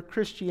back to your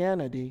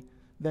Christianity,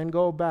 then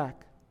go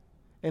back.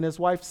 And his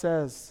wife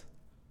says,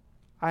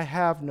 I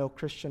have no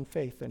Christian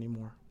faith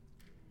anymore.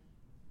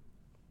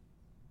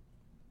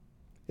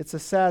 It's a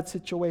sad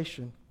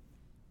situation.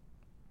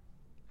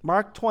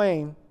 Mark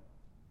Twain,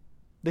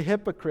 the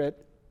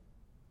hypocrite,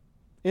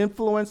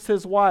 influenced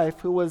his wife,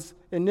 who was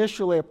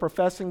initially a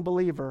professing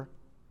believer,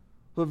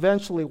 who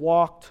eventually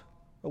walked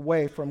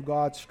away from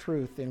God's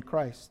truth in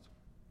Christ.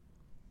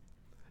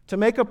 To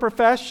make a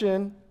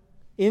profession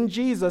in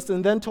Jesus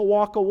and then to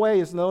walk away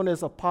is known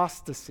as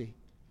apostasy.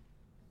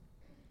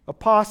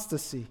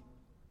 Apostasy.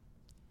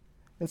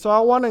 And so I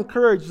want to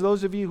encourage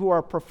those of you who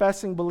are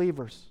professing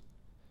believers.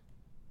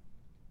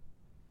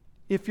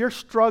 If you're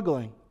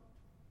struggling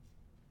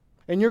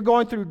and you're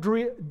going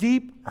through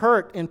deep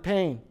hurt and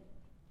pain,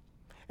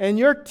 and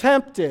you're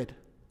tempted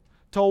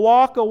to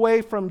walk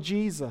away from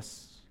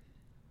Jesus,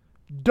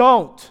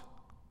 don't.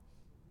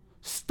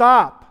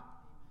 Stop.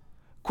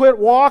 Quit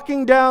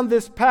walking down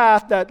this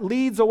path that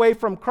leads away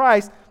from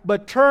Christ,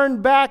 but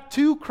turn back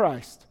to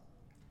Christ.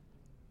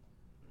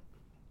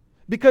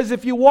 Because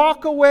if you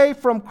walk away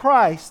from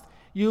Christ,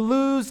 you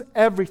lose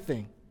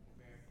everything.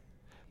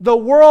 The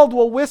world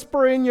will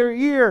whisper in your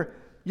ear,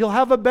 you'll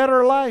have a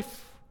better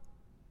life.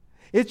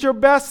 It's your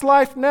best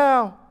life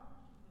now.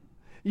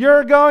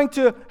 You're going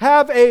to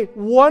have a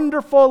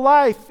wonderful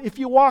life if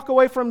you walk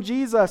away from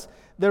Jesus.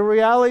 The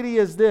reality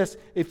is this: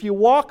 if you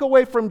walk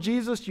away from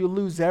Jesus, you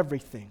lose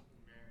everything.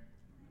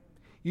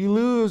 You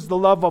lose the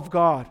love of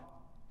God.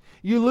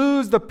 You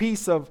lose the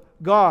peace of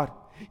God.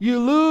 You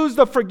lose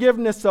the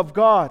forgiveness of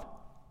God.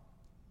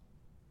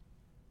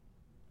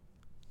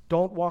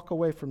 Don't walk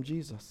away from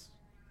Jesus.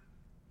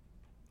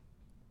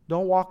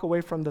 Don't walk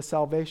away from the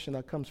salvation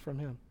that comes from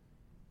Him.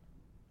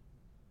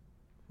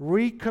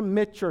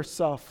 Recommit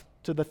yourself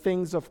to the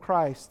things of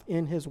Christ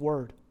in His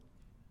Word.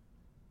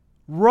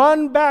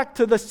 Run back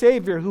to the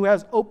Savior who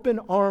has open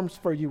arms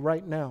for you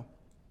right now.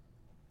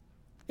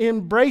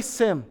 Embrace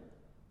Him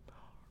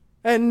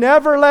and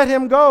never let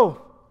Him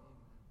go.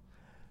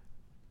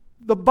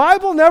 The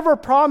Bible never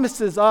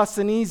promises us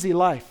an easy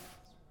life.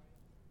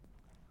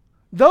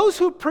 Those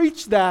who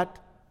preach that,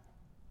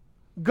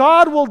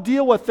 God will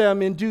deal with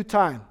them in due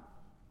time.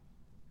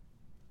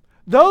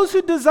 Those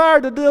who desire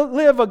to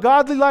live a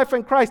godly life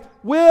in Christ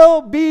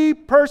will be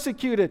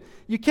persecuted.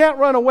 You can't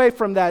run away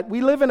from that.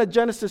 We live in a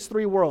Genesis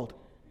 3 world.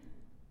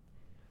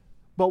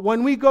 But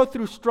when we go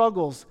through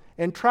struggles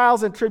and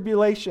trials and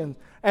tribulations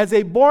as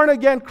a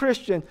born-again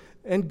Christian,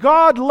 and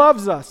God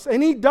loves us,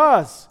 and He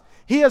does,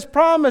 He has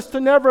promised to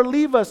never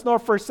leave us nor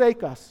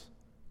forsake us.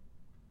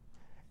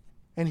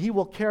 And He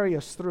will carry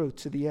us through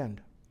to the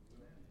end.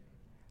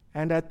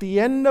 And at the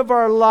end of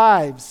our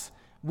lives,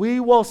 we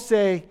will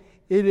say,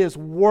 it is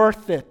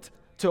worth it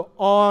to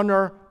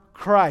honor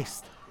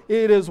Christ.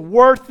 It is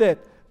worth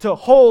it to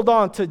hold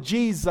on to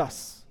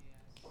Jesus.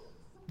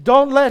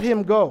 Don't let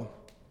Him go.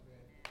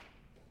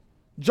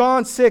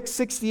 John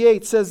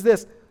 6:68 says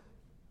this,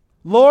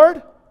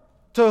 Lord,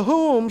 to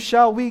whom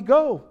shall we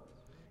go?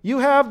 You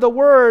have the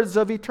words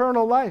of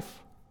eternal life.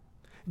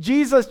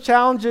 Jesus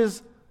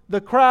challenges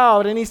the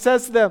crowd and He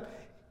says to them,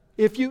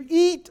 if you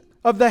eat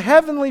of the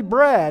heavenly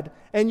bread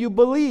and you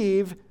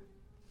believe,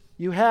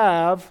 you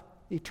have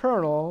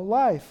eternal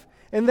life.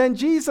 And then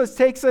Jesus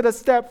takes it a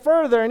step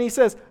further and he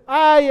says,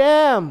 I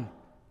am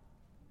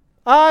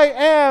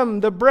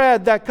the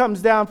bread that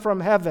comes down from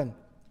heaven.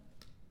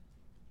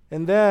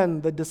 And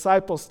then the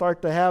disciples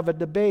start to have a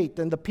debate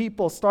and the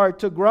people start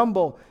to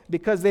grumble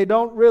because they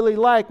don't really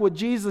like what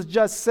Jesus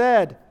just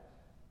said.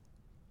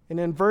 And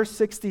in verse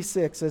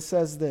 66 it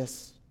says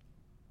this,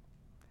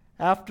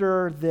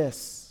 after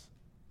this,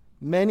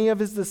 many of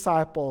his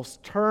disciples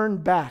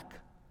turned back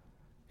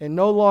and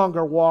no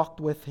longer walked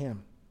with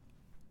him.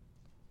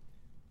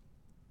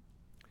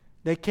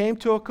 They came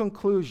to a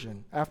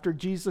conclusion after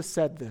Jesus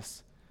said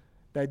this,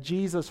 that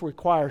Jesus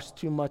requires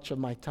too much of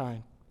my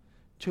time,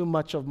 too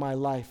much of my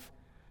life,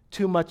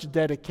 too much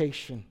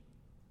dedication.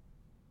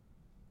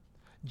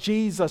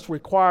 Jesus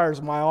requires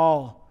my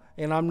all,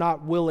 and I'm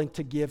not willing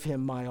to give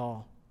him my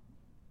all.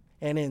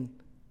 And in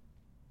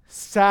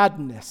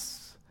sadness,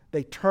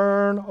 they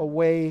turn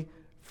away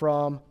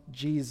from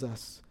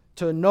Jesus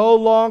to no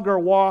longer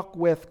walk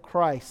with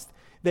Christ.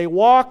 They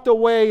walked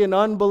away in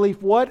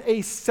unbelief. What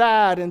a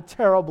sad and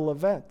terrible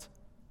event.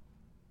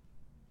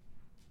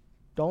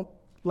 Don't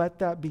let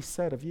that be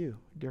said of you,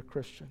 dear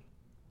Christian.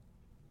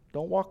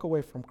 Don't walk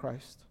away from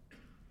Christ.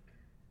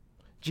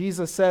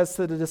 Jesus says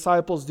to the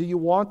disciples, do you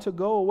want to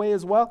go away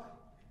as well?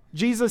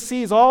 Jesus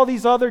sees all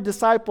these other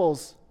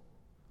disciples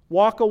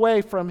walk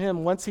away from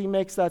him once he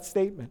makes that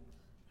statement.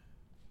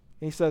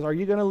 And he says, are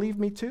you going to leave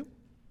me too?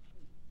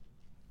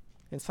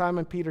 And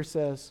Simon Peter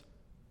says,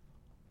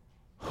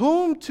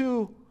 whom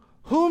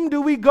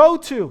do we go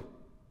to?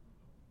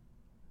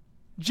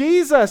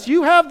 Jesus,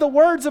 you have the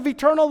words of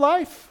eternal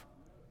life.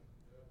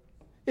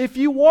 If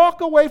you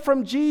walk away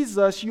from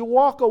Jesus, you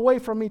walk away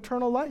from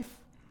eternal life.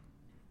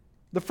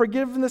 The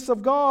forgiveness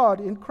of God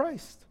in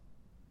Christ.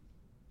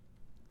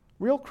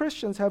 Real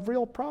Christians have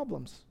real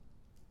problems.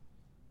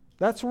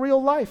 That's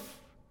real life.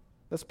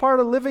 That's part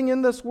of living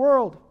in this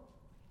world.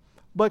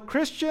 But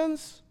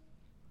Christians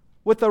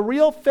with a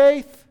real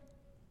faith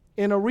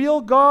in a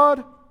real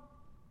God,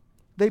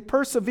 they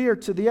persevere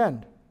to the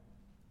end.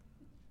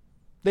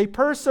 They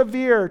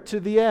persevere to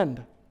the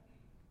end.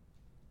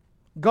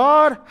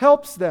 God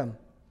helps them.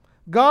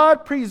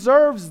 God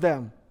preserves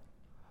them.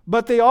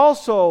 But they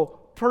also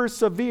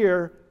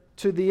persevere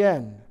to the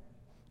end.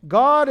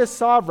 God is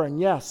sovereign,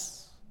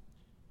 yes.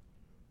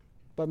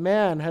 But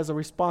man has a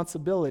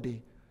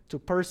responsibility to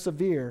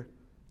persevere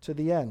to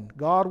the end.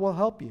 God will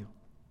help you.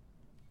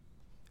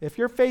 If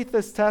your faith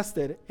is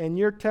tested and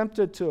you're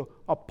tempted to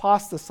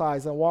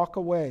apostatize and walk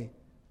away,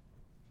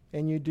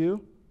 and you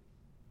do,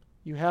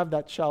 you have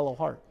that shallow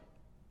heart.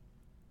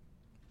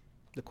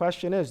 The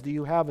question is, do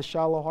you have a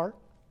shallow heart?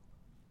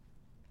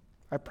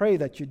 I pray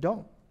that you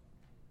don't.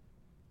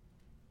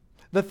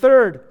 The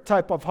third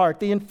type of heart,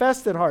 the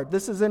infested heart.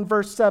 This is in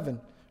verse 7.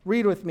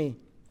 Read with me.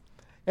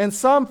 And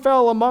some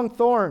fell among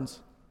thorns,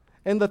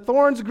 and the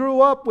thorns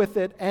grew up with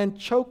it and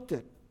choked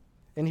it.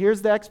 And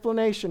here's the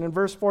explanation in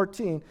verse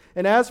 14.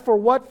 And as for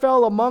what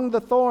fell among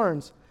the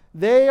thorns,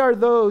 they are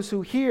those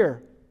who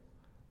hear,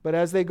 but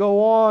as they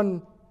go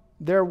on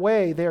their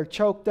way, they are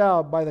choked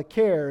out by the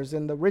cares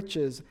and the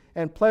riches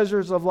and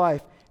pleasures of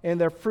life,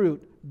 and their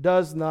fruit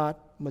does not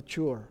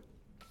mature.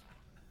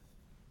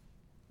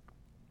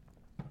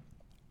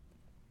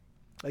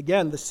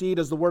 Again, the seed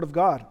is the word of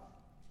God.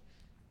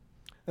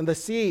 And the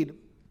seed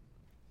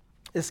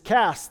is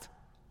cast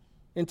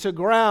into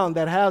ground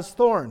that has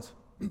thorns.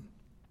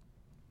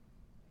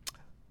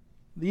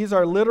 These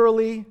are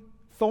literally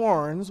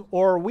thorns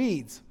or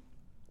weeds.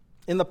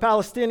 In the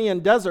Palestinian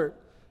desert,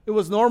 it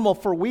was normal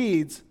for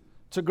weeds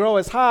to grow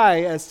as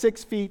high as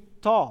 6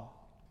 feet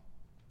tall.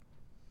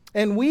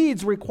 And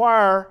weeds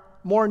require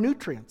more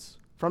nutrients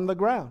from the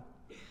ground.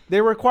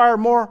 They require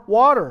more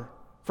water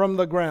from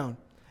the ground.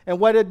 And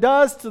what it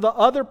does to the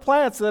other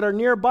plants that are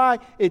nearby,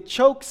 it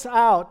chokes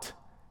out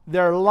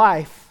their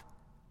life.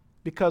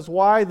 Because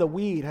why? The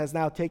weed has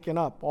now taken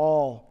up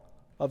all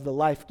of the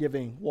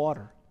life-giving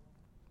water.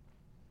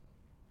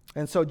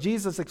 And so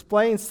Jesus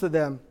explains to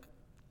them,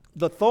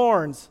 the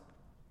thorns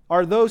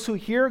are those who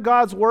hear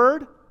God's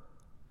word,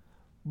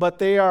 but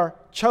they are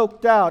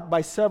choked out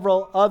by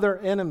several other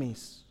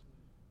enemies.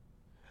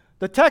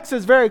 The text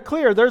is very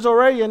clear. There's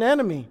already an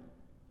enemy,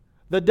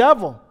 the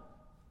devil.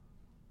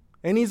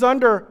 And he's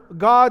under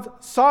God's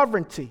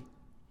sovereignty.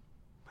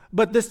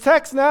 But this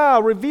text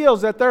now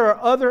reveals that there are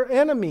other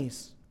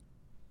enemies.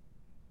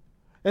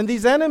 And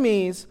these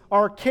enemies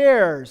are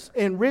cares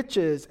and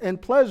riches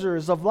and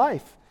pleasures of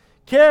life.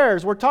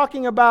 Cares, we're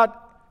talking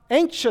about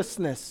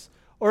anxiousness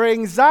or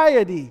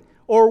anxiety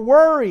or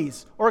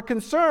worries or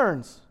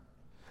concerns.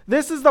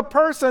 This is the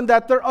person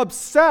that they're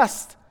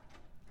obsessed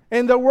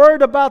and they're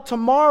worried about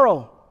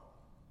tomorrow.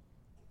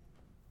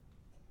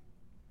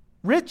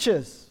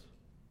 Riches.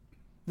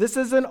 This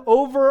is an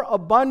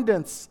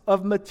overabundance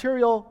of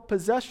material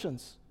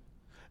possessions.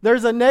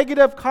 There's a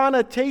negative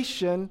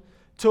connotation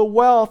to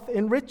wealth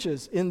and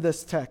riches in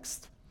this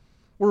text.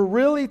 We're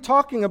really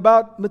talking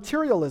about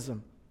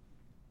materialism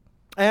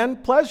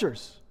and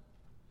pleasures.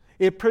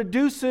 It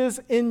produces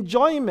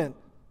enjoyment.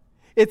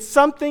 It's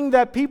something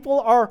that people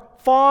are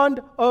fond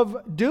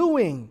of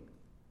doing.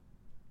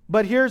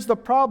 But here's the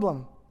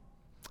problem.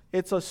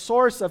 It's a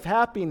source of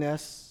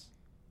happiness,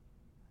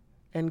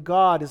 and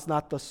God is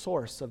not the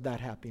source of that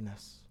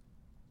happiness.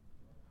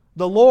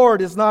 The Lord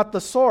is not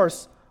the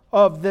source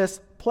of this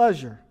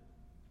pleasure.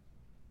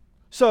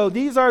 So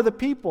these are the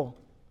people.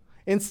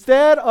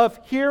 Instead of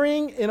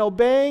hearing and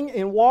obeying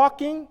and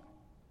walking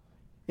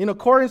in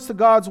accordance to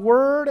God's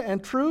word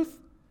and truth,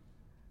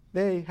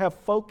 they have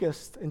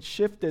focused and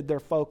shifted their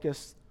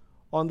focus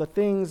on the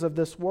things of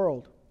this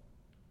world.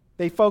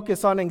 They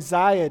focus on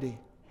anxiety.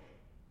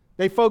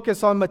 They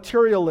focus on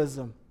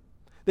materialism.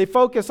 They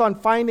focus on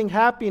finding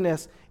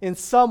happiness in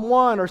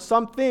someone or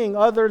something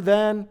other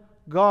than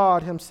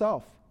God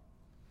Himself.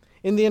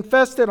 And the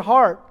infested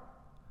heart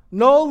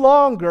no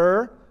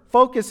longer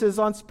focuses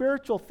on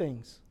spiritual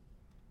things.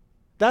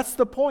 That's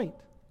the point.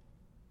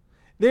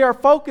 They are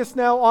focused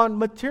now on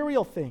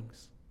material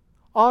things,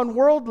 on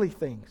worldly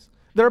things.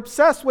 They're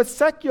obsessed with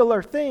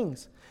secular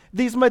things.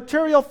 These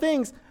material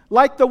things,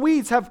 like the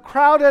weeds, have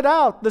crowded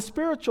out the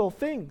spiritual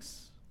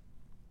things.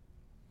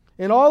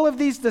 And all of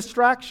these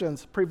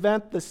distractions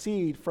prevent the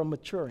seed from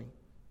maturing.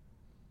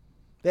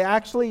 They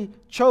actually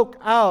choke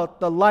out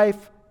the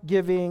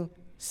life-giving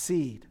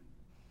seed.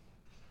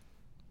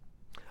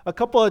 A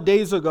couple of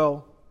days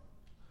ago,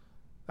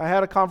 I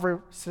had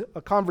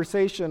a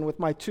conversation with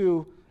my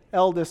two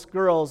eldest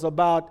girls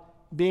about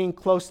being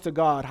close to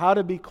God, how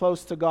to be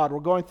close to God. We're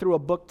going through a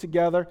book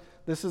together.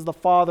 This is the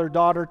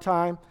father-daughter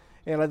time,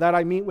 and that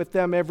I meet with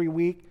them every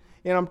week.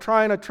 And I'm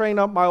trying to train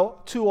up my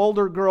two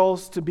older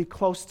girls to be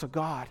close to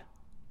God,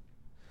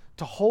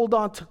 to hold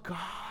on to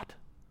God,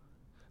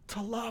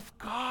 to love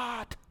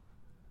God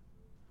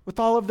with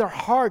all of their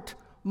heart,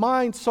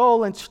 mind,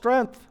 soul, and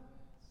strength.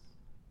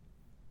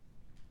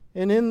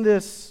 And in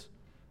this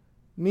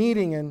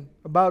meeting and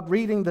about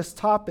reading this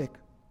topic,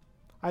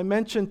 I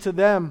mentioned to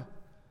them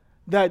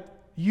that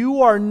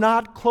you are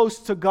not close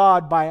to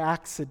God by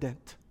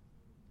accident.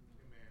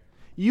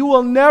 You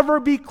will never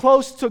be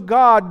close to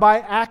God by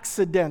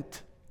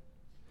accident.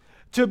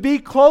 To be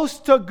close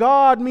to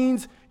God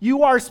means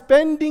you are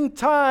spending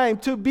time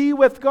to be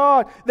with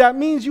God. That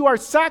means you are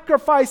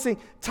sacrificing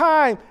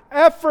time,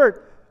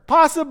 effort,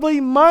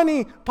 possibly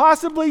money,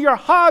 possibly your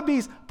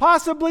hobbies,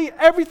 possibly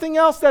everything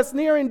else that's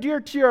near and dear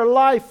to your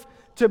life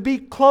to be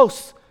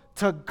close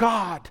to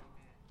God.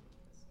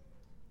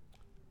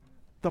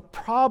 The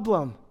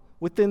problem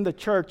within the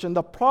church and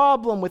the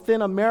problem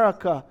within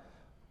America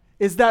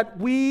is that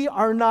we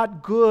are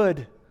not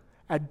good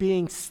at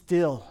being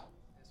still.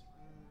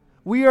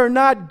 We are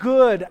not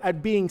good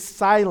at being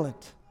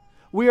silent.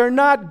 We are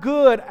not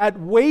good at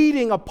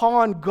waiting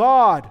upon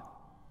God.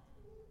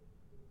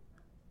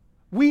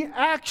 We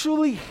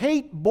actually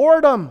hate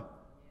boredom.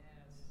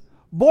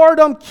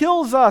 Boredom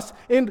kills us.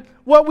 And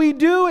what we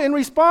do in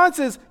response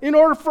is, in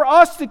order for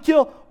us to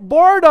kill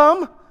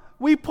boredom,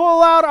 we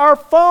pull out our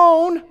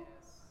phone,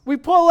 we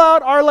pull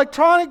out our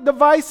electronic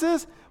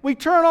devices, we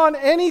turn on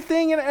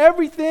anything and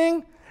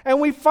everything,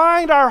 and we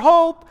find our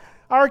hope,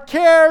 our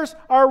cares,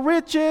 our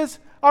riches,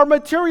 our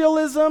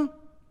materialism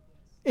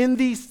in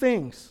these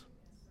things.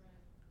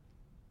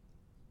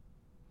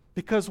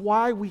 Because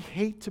why? We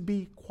hate to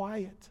be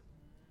quiet.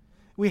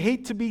 We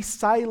hate to be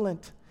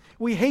silent.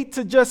 We hate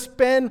to just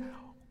spend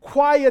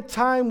quiet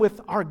time with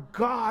our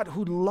God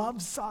who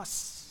loves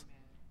us.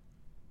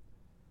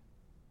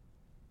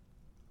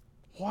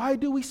 Why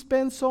do we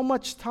spend so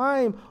much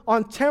time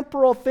on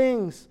temporal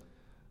things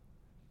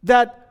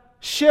that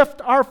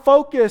shift our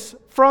focus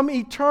from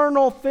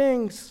eternal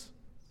things?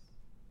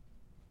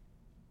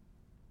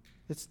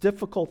 It's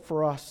difficult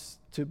for us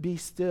to be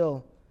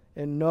still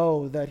and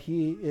know that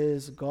He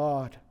is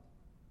God.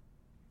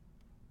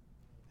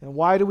 And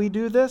why do we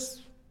do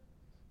this?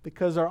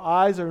 Because our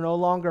eyes are no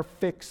longer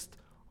fixed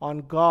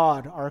on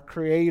God, our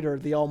Creator,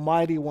 the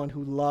Almighty One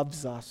who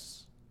loves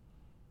us.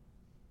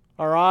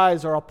 Our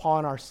eyes are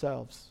upon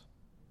ourselves.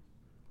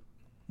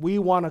 We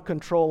want to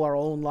control our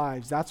own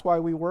lives. That's why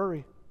we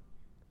worry.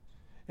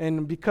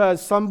 And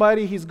because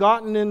he's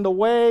gotten in the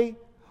way,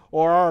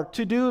 or our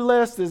to-do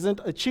list isn't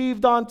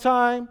achieved on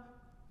time,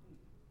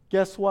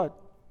 guess what?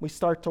 We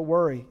start to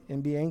worry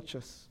and be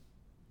anxious.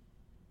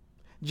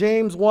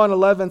 James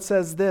 1:11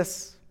 says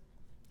this,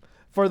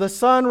 "For the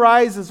sun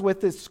rises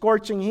with its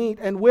scorching heat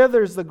and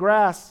withers the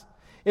grass.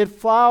 Its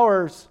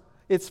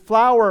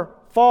flower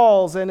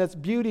falls and its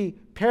beauty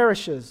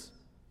perishes.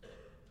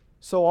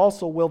 So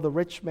also will the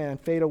rich man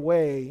fade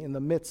away in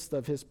the midst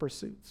of his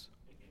pursuits."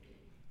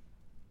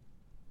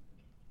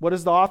 What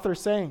is the author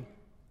saying?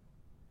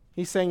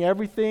 He's saying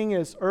everything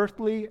is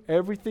earthly,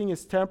 everything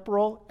is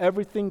temporal,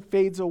 everything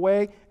fades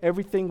away,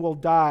 everything will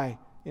die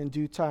in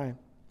due time.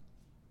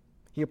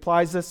 He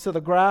applies this to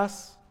the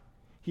grass,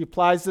 he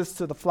applies this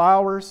to the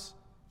flowers,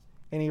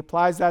 and he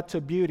applies that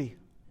to beauty.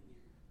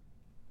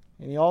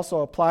 And he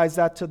also applies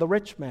that to the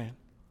rich man,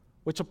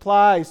 which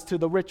applies to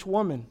the rich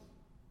woman.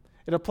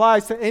 It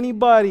applies to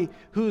anybody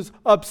who's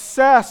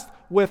obsessed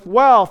with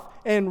wealth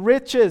and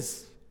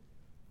riches.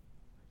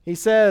 He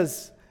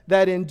says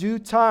that in due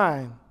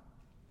time,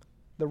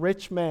 the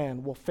rich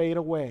man will fade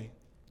away,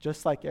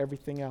 just like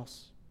everything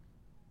else.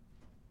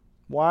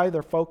 Why?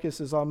 Their focus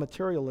is on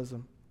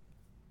materialism.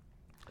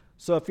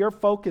 So if your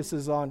focus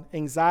is on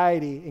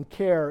anxiety and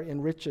care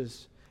and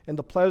riches and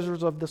the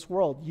pleasures of this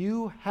world,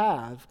 you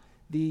have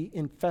the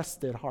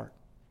infested heart.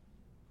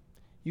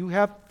 You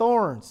have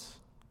thorns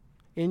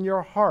in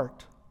your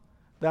heart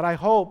that I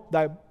hope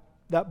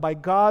that by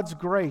God's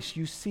grace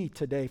you see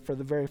today for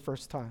the very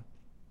first time.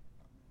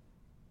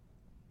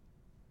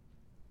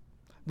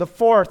 The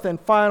fourth and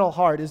final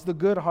heart is the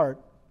good heart.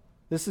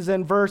 This is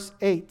in verse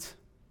 8.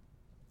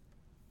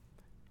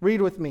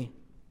 Read with me.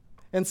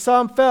 And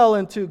some fell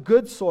into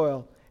good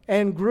soil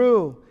and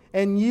grew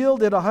and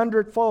yielded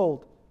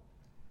 100-fold.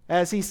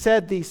 As he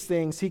said these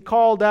things, he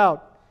called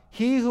out,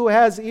 "He who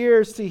has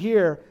ears to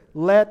hear,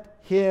 let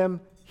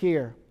him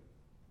hear."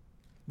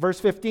 Verse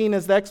 15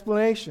 is the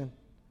explanation.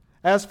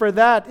 As for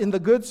that in the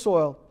good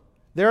soil,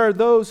 there are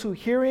those who,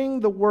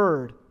 hearing the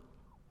word,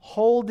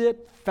 hold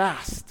it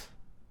fast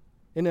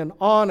in an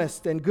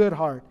honest and good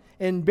heart,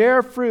 and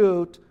bear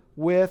fruit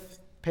with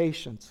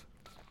patience.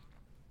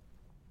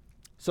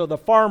 So the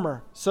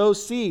farmer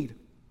sows seed,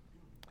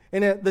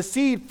 and the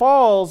seed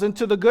falls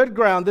into the good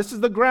ground. This is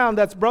the ground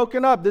that's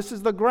broken up. This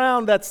is the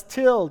ground that's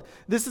tilled.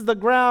 This is the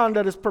ground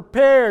that is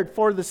prepared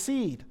for the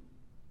seed.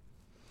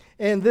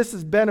 And this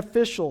is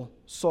beneficial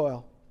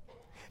soil.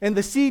 And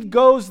the seed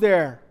goes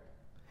there,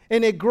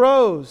 and it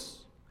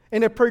grows,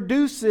 and it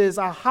produces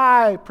a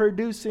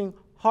high-producing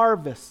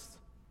harvest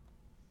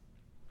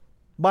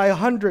by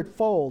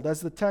 100-fold, as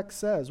the text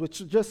says,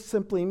 which just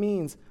simply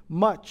means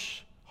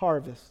much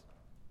harvest.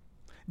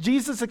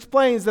 Jesus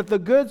explains that the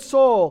good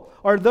soul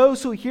are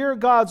those who hear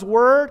God's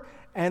word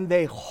and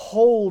they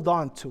hold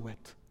on to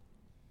it.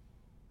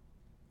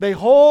 They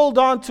hold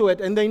on to it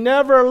and they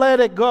never let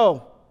it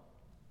go.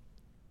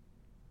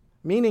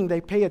 Meaning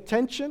they pay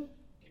attention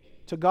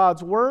to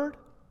God's word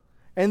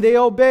and they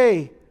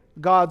obey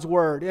God's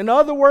word. In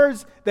other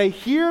words, they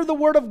hear the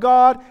word of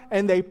God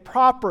and they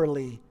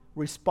properly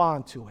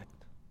respond to it.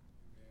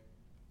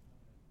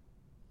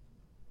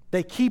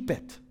 They keep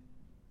it.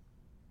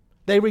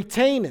 They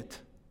retain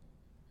it.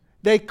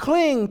 They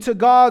cling to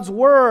God's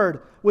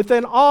word with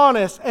an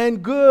honest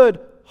and good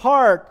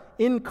heart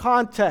in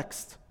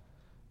context.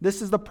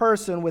 This is the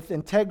person with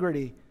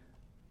integrity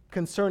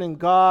concerning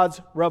God's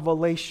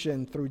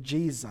revelation through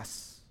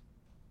Jesus.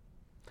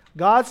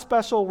 God's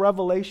special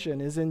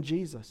revelation is in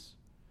Jesus.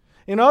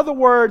 In other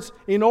words,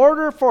 in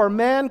order for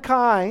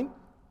mankind,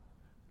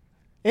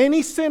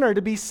 any sinner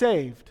to be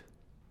saved,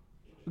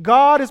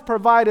 God has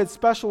provided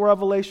special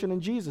revelation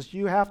in Jesus.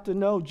 You have to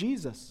know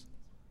Jesus.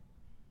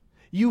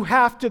 You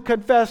have to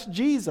confess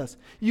Jesus.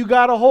 You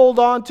got to hold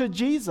on to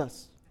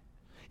Jesus.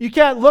 You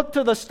can't look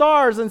to the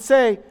stars and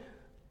say,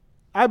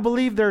 "I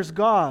believe there's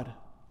God,"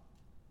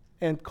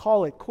 and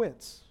call it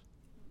quits.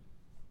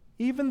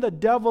 Even the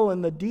devil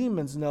and the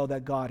demons know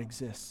that God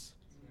exists.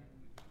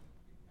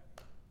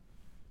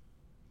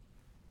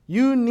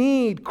 You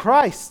need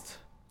Christ.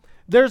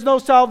 There's no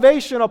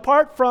salvation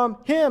apart from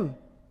Him.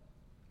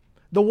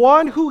 The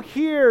one who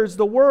hears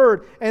the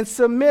word and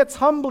submits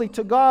humbly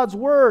to God's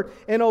word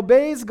and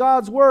obeys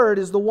God's word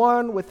is the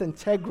one with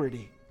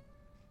integrity.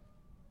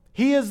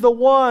 He is the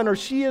one, or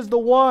she is the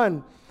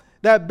one,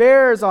 that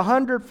bears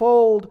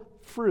 100-fold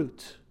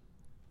fruit.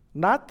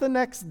 Not the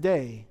next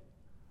day,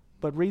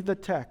 but read the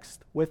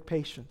text with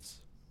patience.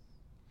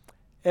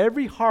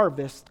 Every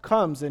harvest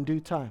comes in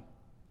due time.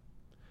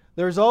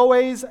 There's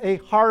always a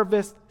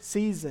harvest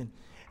season.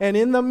 And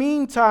in the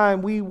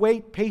meantime, we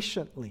wait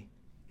patiently.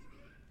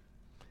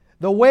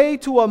 The way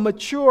to a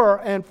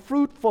mature and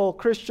fruitful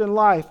Christian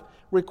life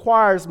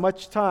requires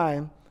much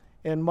time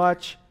and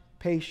much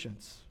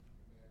patience.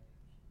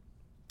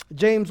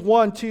 James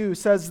 1:2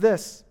 says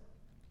this,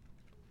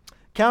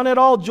 "Count it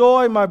all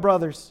joy, my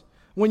brothers,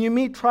 when you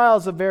meet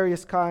trials of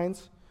various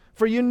kinds,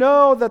 for you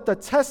know that the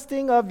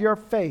testing of your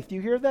faith,"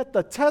 you hear that?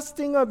 The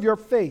testing of your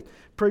faith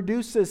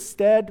produces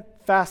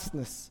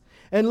steadfastness.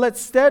 And let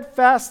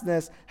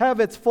steadfastness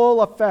have its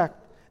full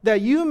effect,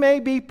 that you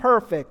may be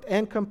perfect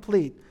and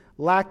complete,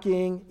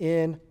 lacking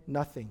in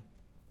nothing.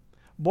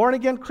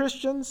 Born-again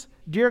Christians,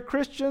 dear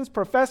Christians,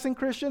 professing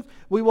Christians,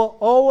 we will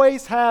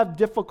always have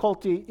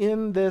difficulty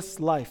in this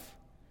life.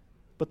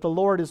 But the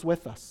Lord is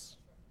with us.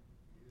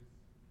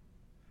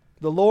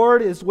 The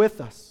Lord is with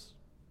us.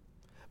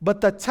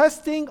 But the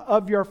testing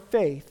of your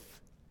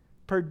faith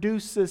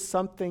produces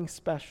something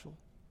special.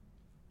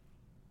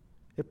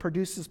 It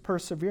produces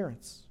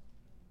perseverance.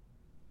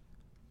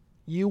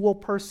 You will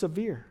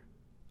persevere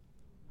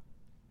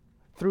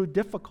through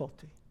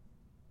difficulty.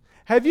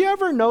 Have you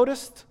ever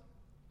noticed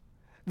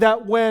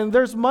that when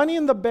there's money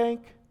in the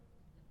bank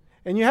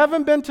and you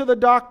haven't been to the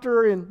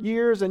doctor in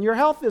years and your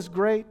health is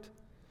great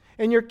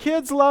and your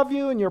kids love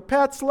you and your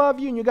pets love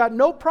you and you got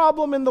no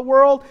problem in the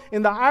world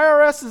and the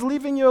IRS is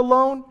leaving you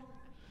alone?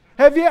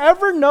 Have you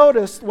ever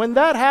noticed when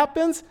that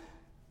happens,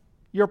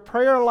 your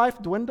prayer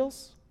life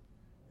dwindles?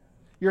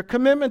 Your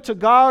commitment to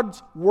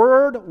God's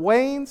word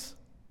wanes?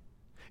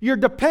 Your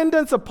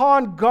dependence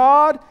upon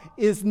God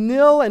is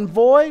nil and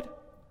void.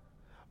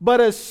 But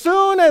as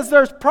soon as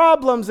there's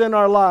problems in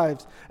our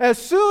lives, as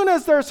soon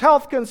as there's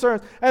health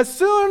concerns, as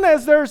soon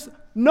as there's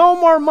no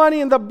more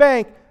money in the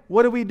bank,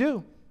 what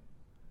do?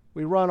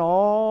 We run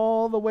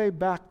all the way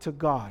back to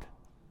God.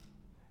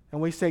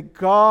 And we say,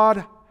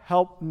 God,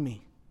 help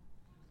me.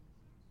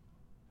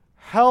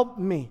 Help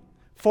me.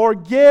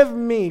 Forgive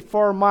me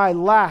for my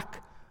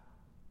lack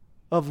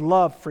of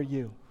love for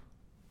you.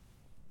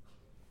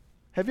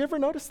 Have you ever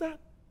noticed that?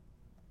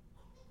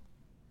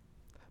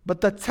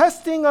 But the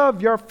testing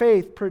of your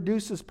faith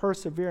produces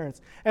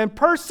perseverance. And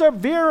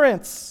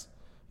perseverance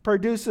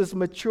produces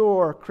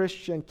mature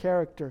Christian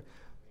character.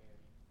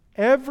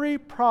 Every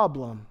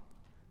problem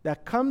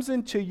that comes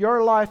into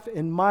your life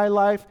and my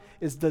life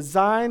is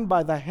designed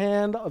by the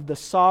hand of the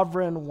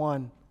Sovereign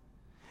One.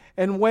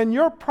 And when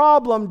your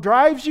problem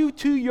drives you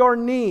to your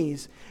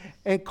knees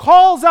and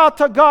calls out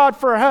to God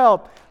for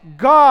help,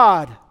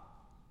 God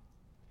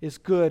is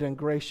good and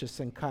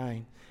gracious and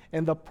kind.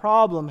 And the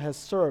problem has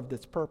served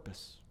its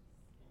purpose.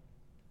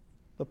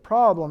 The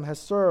problem has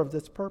served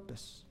its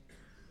purpose.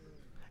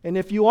 And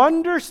if you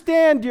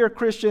understand, dear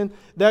Christian,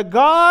 that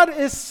God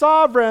is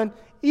sovereign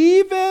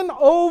even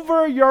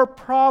over your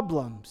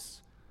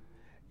problems,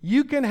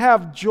 you can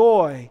have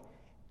joy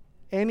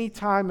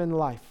anytime in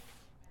life.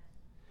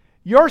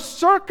 Your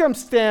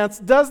circumstance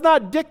does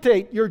not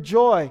dictate your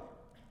joy.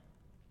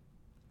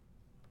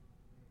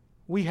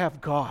 We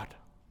have God.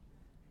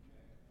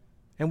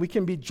 And we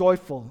can be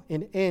joyful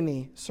in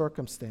any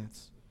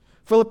circumstance.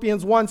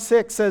 Philippians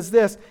 1:6 says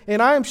this,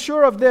 and I am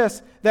sure of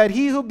this, that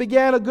he who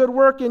began a good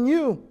work in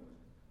you,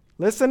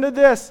 listen to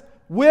this,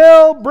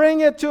 will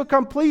bring it to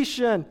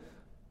completion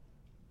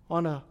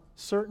on a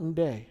certain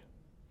day.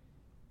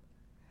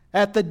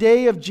 At the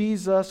day of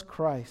Jesus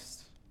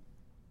Christ.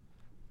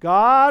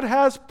 God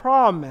has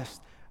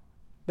promised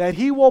that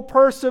he will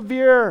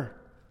persevere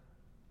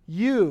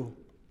you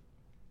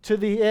to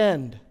the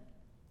end.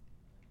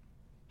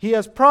 He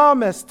has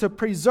promised to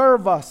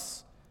preserve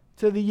us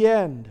to the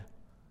end.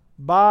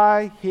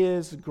 By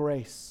his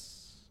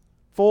grace,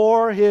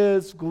 for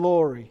his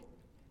glory,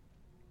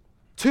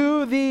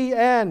 to the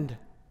end.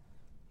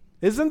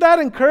 Isn't that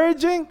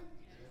encouraging?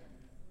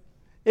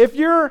 If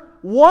you're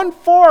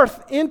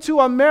 1/4 into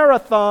a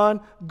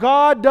marathon,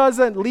 God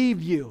doesn't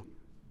leave you.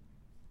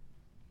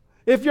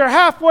 If you're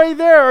halfway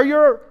there or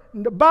you're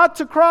about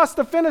to cross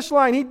the finish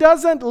line, he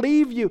doesn't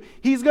leave you.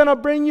 He's going to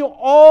bring you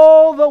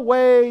all the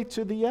way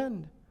to the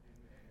end.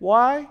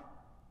 Why?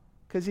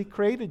 Because he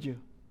created you.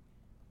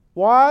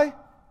 Why?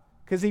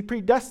 Because he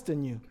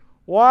predestined you.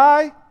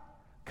 Why?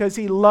 Because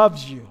he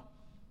loves you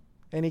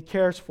and he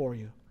cares for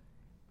you.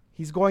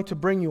 He's going to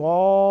bring you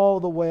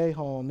all the way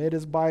home. It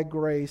is by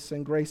grace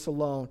and grace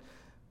alone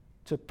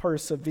to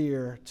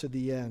persevere to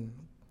the end.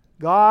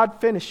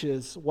 God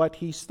finishes what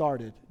he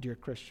started, dear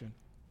Christian.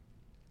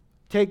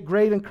 Take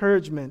great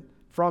encouragement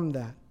from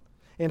that.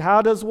 And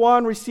how does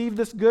one receive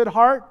this good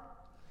heart?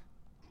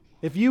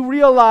 If you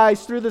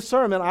realize through the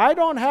sermon, I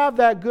don't have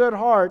that good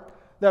heart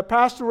that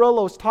Pastor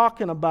Rolo is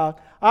talking about.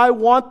 I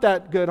want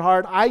that good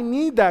heart. I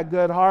need that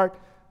good heart.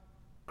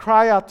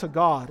 Cry out to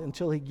God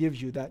until he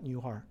gives you that new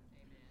heart.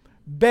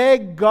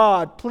 Beg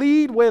God,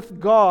 plead with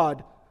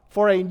God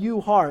for a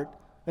new heart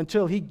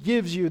until he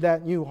gives you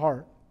that new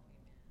heart.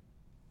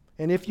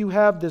 And if you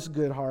have this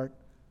good heart,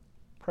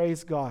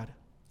 praise God.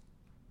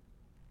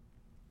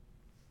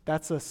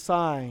 That's a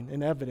sign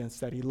and evidence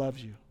that he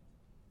loves you.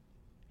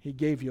 He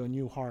gave you a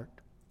new heart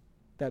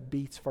that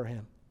beats for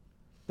him,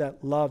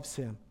 that loves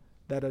him,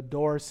 that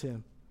adores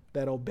him,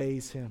 that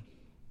obeys him.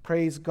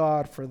 Praise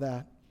God for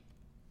that.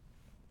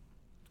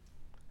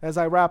 As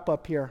I wrap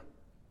up here,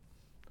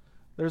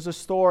 there's a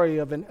story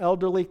of an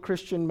elderly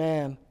Christian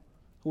man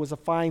who was a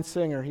fine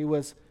singer. He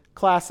was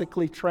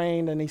classically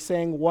trained and he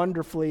sang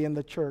wonderfully in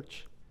the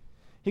church.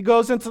 He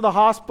goes into the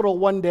hospital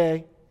one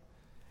day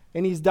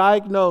and he's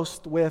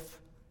diagnosed with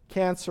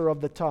cancer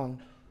of the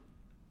tongue.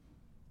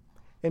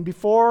 And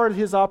before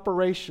his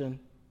operation,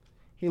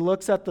 he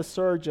looks at the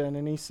surgeon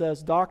and he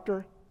says,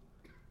 "Doctor,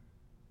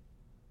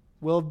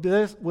 will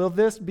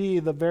this be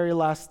the very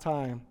last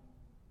time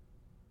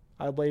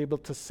I'll be able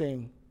to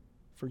sing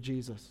for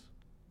Jesus?"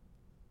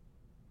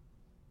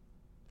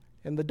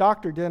 And the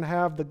doctor didn't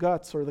have the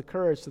guts or the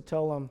courage to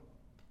tell him,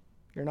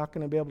 "You're not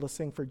going to be able to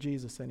sing for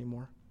Jesus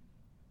anymore."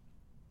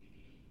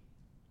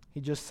 He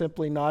just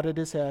simply nodded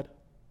his head,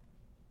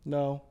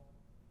 "No."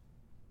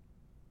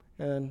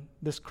 And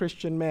this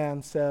Christian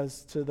man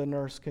says to the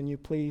nurse, "Can you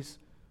please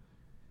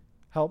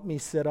help me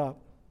sit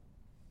up?"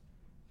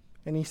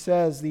 And he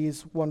says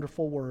these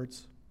wonderful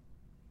words,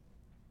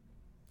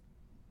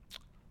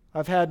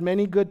 "I've had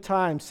many good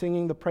times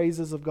singing the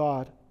praises of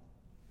God.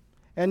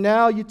 And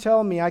now you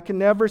tell me I can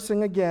never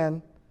sing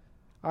again.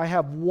 I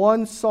have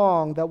one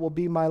song that will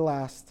be my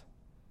last.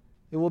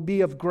 It will be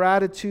of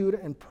gratitude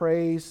and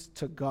praise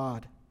to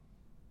God."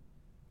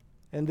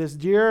 And this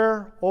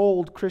dear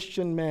old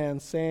Christian man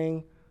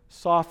sang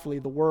softly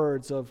the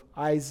words of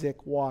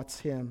Isaac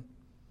Watts' hymn.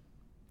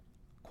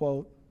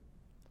 Quote,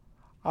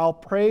 I'll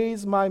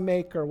praise my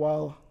Maker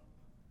while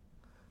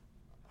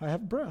I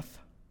have breath.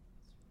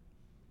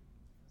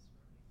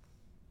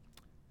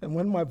 And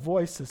when my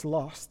voice is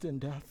lost in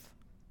death,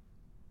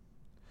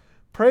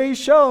 praise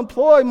shall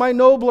employ my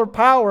nobler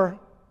power.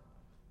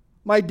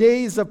 My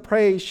days of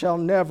praise shall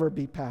never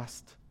be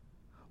past,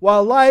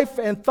 while life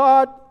and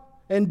thought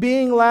and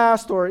being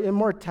last or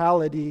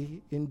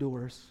immortality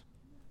endures.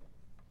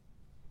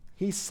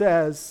 He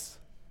says,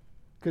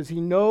 because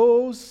he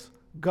knows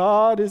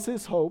God is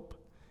his hope,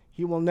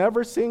 he will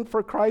never sing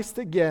for Christ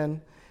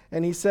again.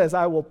 And he says,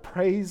 I will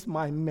praise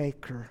my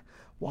Maker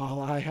while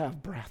I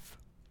have breath.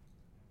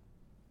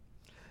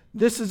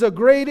 This is a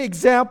great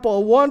example,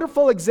 a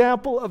wonderful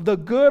example of the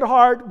good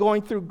heart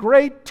going through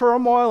great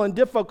turmoil and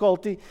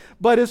difficulty.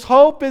 But his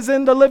hope is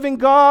in the living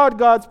God,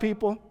 God's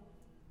people.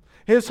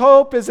 His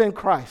hope is in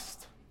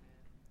Christ.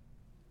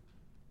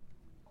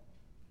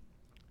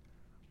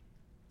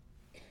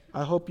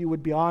 I hope you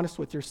would be honest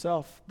with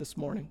yourself this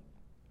morning.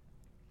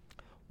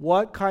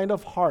 What kind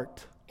of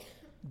heart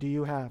do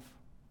you have?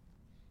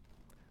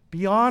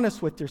 Be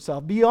honest with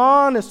yourself. Be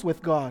honest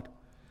with God.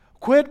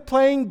 Quit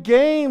playing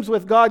games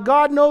with God.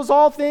 God knows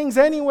all things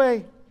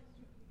anyway.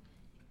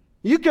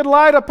 You can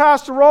lie to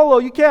Pastor Rolo.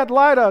 You can't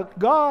lie to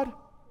God.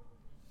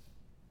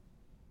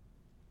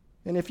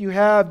 And if you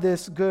have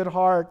this good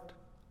heart,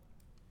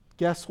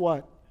 guess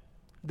what?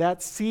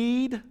 That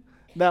seed,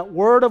 that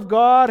word of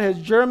God has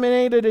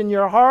germinated in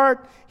your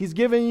heart. He's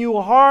given you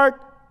a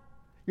heart.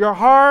 Your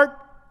heart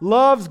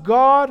loves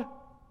God.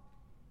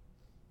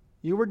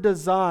 You were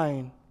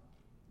designed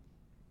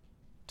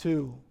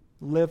to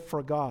live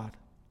for God.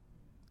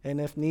 And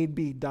if need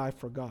be, die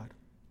for God.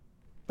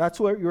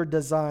 That's what you're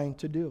designed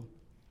to do.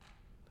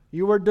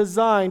 You were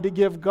designed to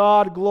give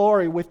God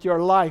glory with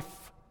your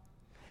life.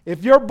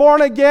 If you're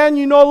born again,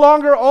 you no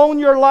longer own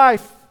your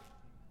life.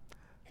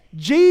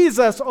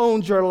 Jesus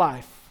owns your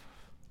life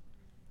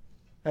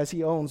as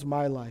he owns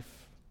my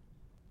life.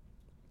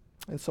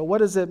 And so what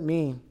does it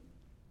mean?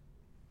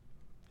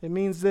 It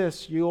means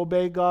this: you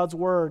obey God's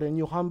word and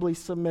you humbly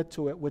submit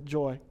to it with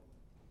joy.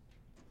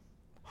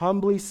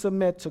 Humbly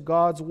submit to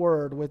God's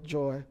word with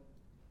joy.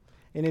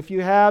 And if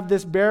you have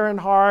this barren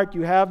heart,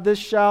 you have this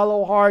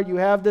shallow heart, you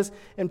have this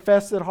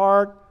infested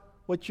heart,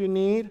 what you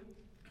need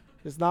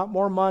is not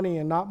more money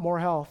and not more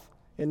health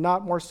and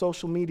not more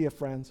social media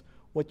friends.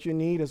 What you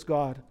need is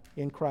God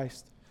in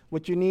Christ.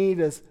 What you need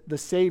is the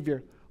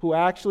Savior who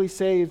actually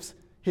saves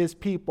his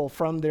people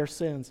from their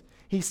sins.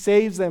 He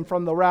saves them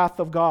from the wrath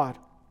of God.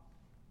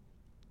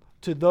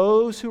 To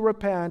those who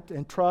repent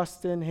and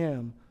trust in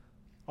him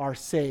are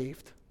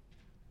saved.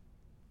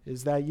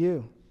 Is that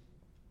you?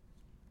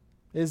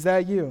 Is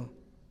that you?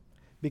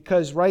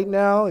 Because right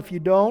now, if you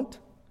don't,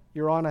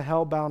 you're on a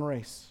hell-bound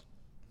race.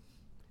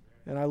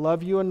 And I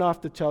love you enough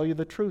to tell you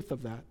the truth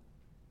of that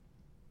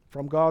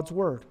from God's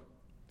word.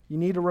 You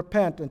need to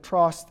repent and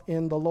trust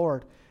in the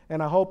Lord.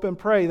 And I hope and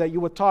pray that you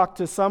would talk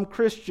to some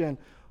Christian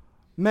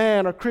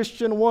man or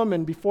Christian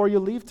woman before you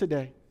leave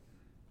today.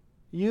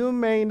 You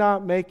may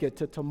not make it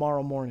to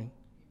tomorrow morning.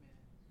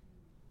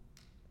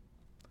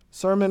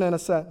 Sermon in a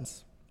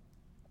sentence.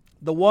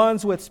 The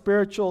ones with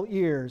spiritual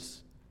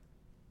ears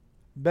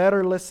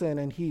better listen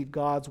and heed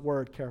God's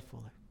word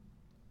carefully.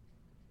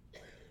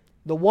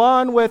 The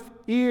one with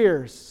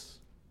ears,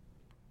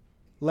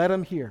 let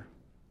him hear.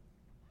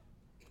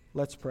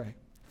 Let's pray.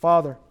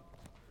 Father,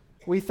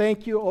 we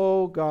thank you,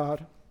 O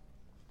God.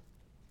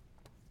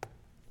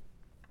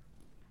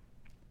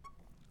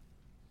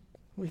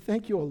 We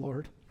thank you, O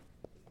Lord,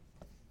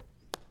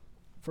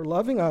 for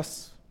loving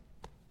us,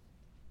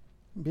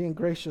 being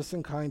gracious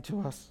and kind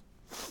to us.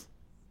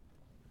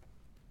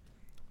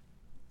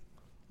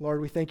 Lord,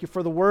 we thank you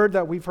for the word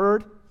that we've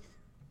heard.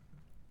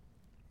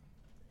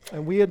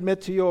 And we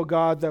admit to you, O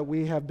God, that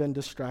we have been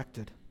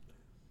distracted.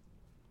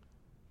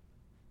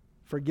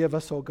 Forgive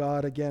us, O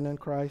God, again in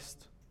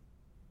Christ.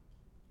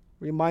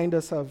 Remind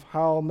us of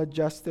how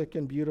majestic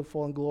and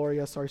beautiful and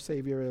glorious our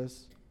Savior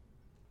is.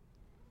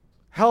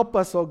 Help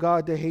us, O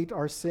God, to hate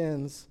our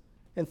sins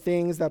and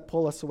things that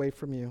pull us away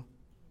from you.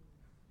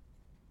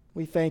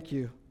 We thank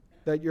you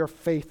that you're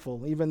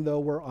faithful, even though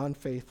we're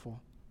unfaithful.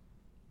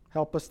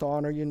 Help us to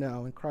honor you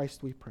now. In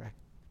Christ we pray.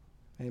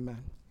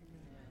 Amen.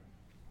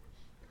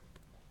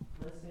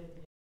 Amen.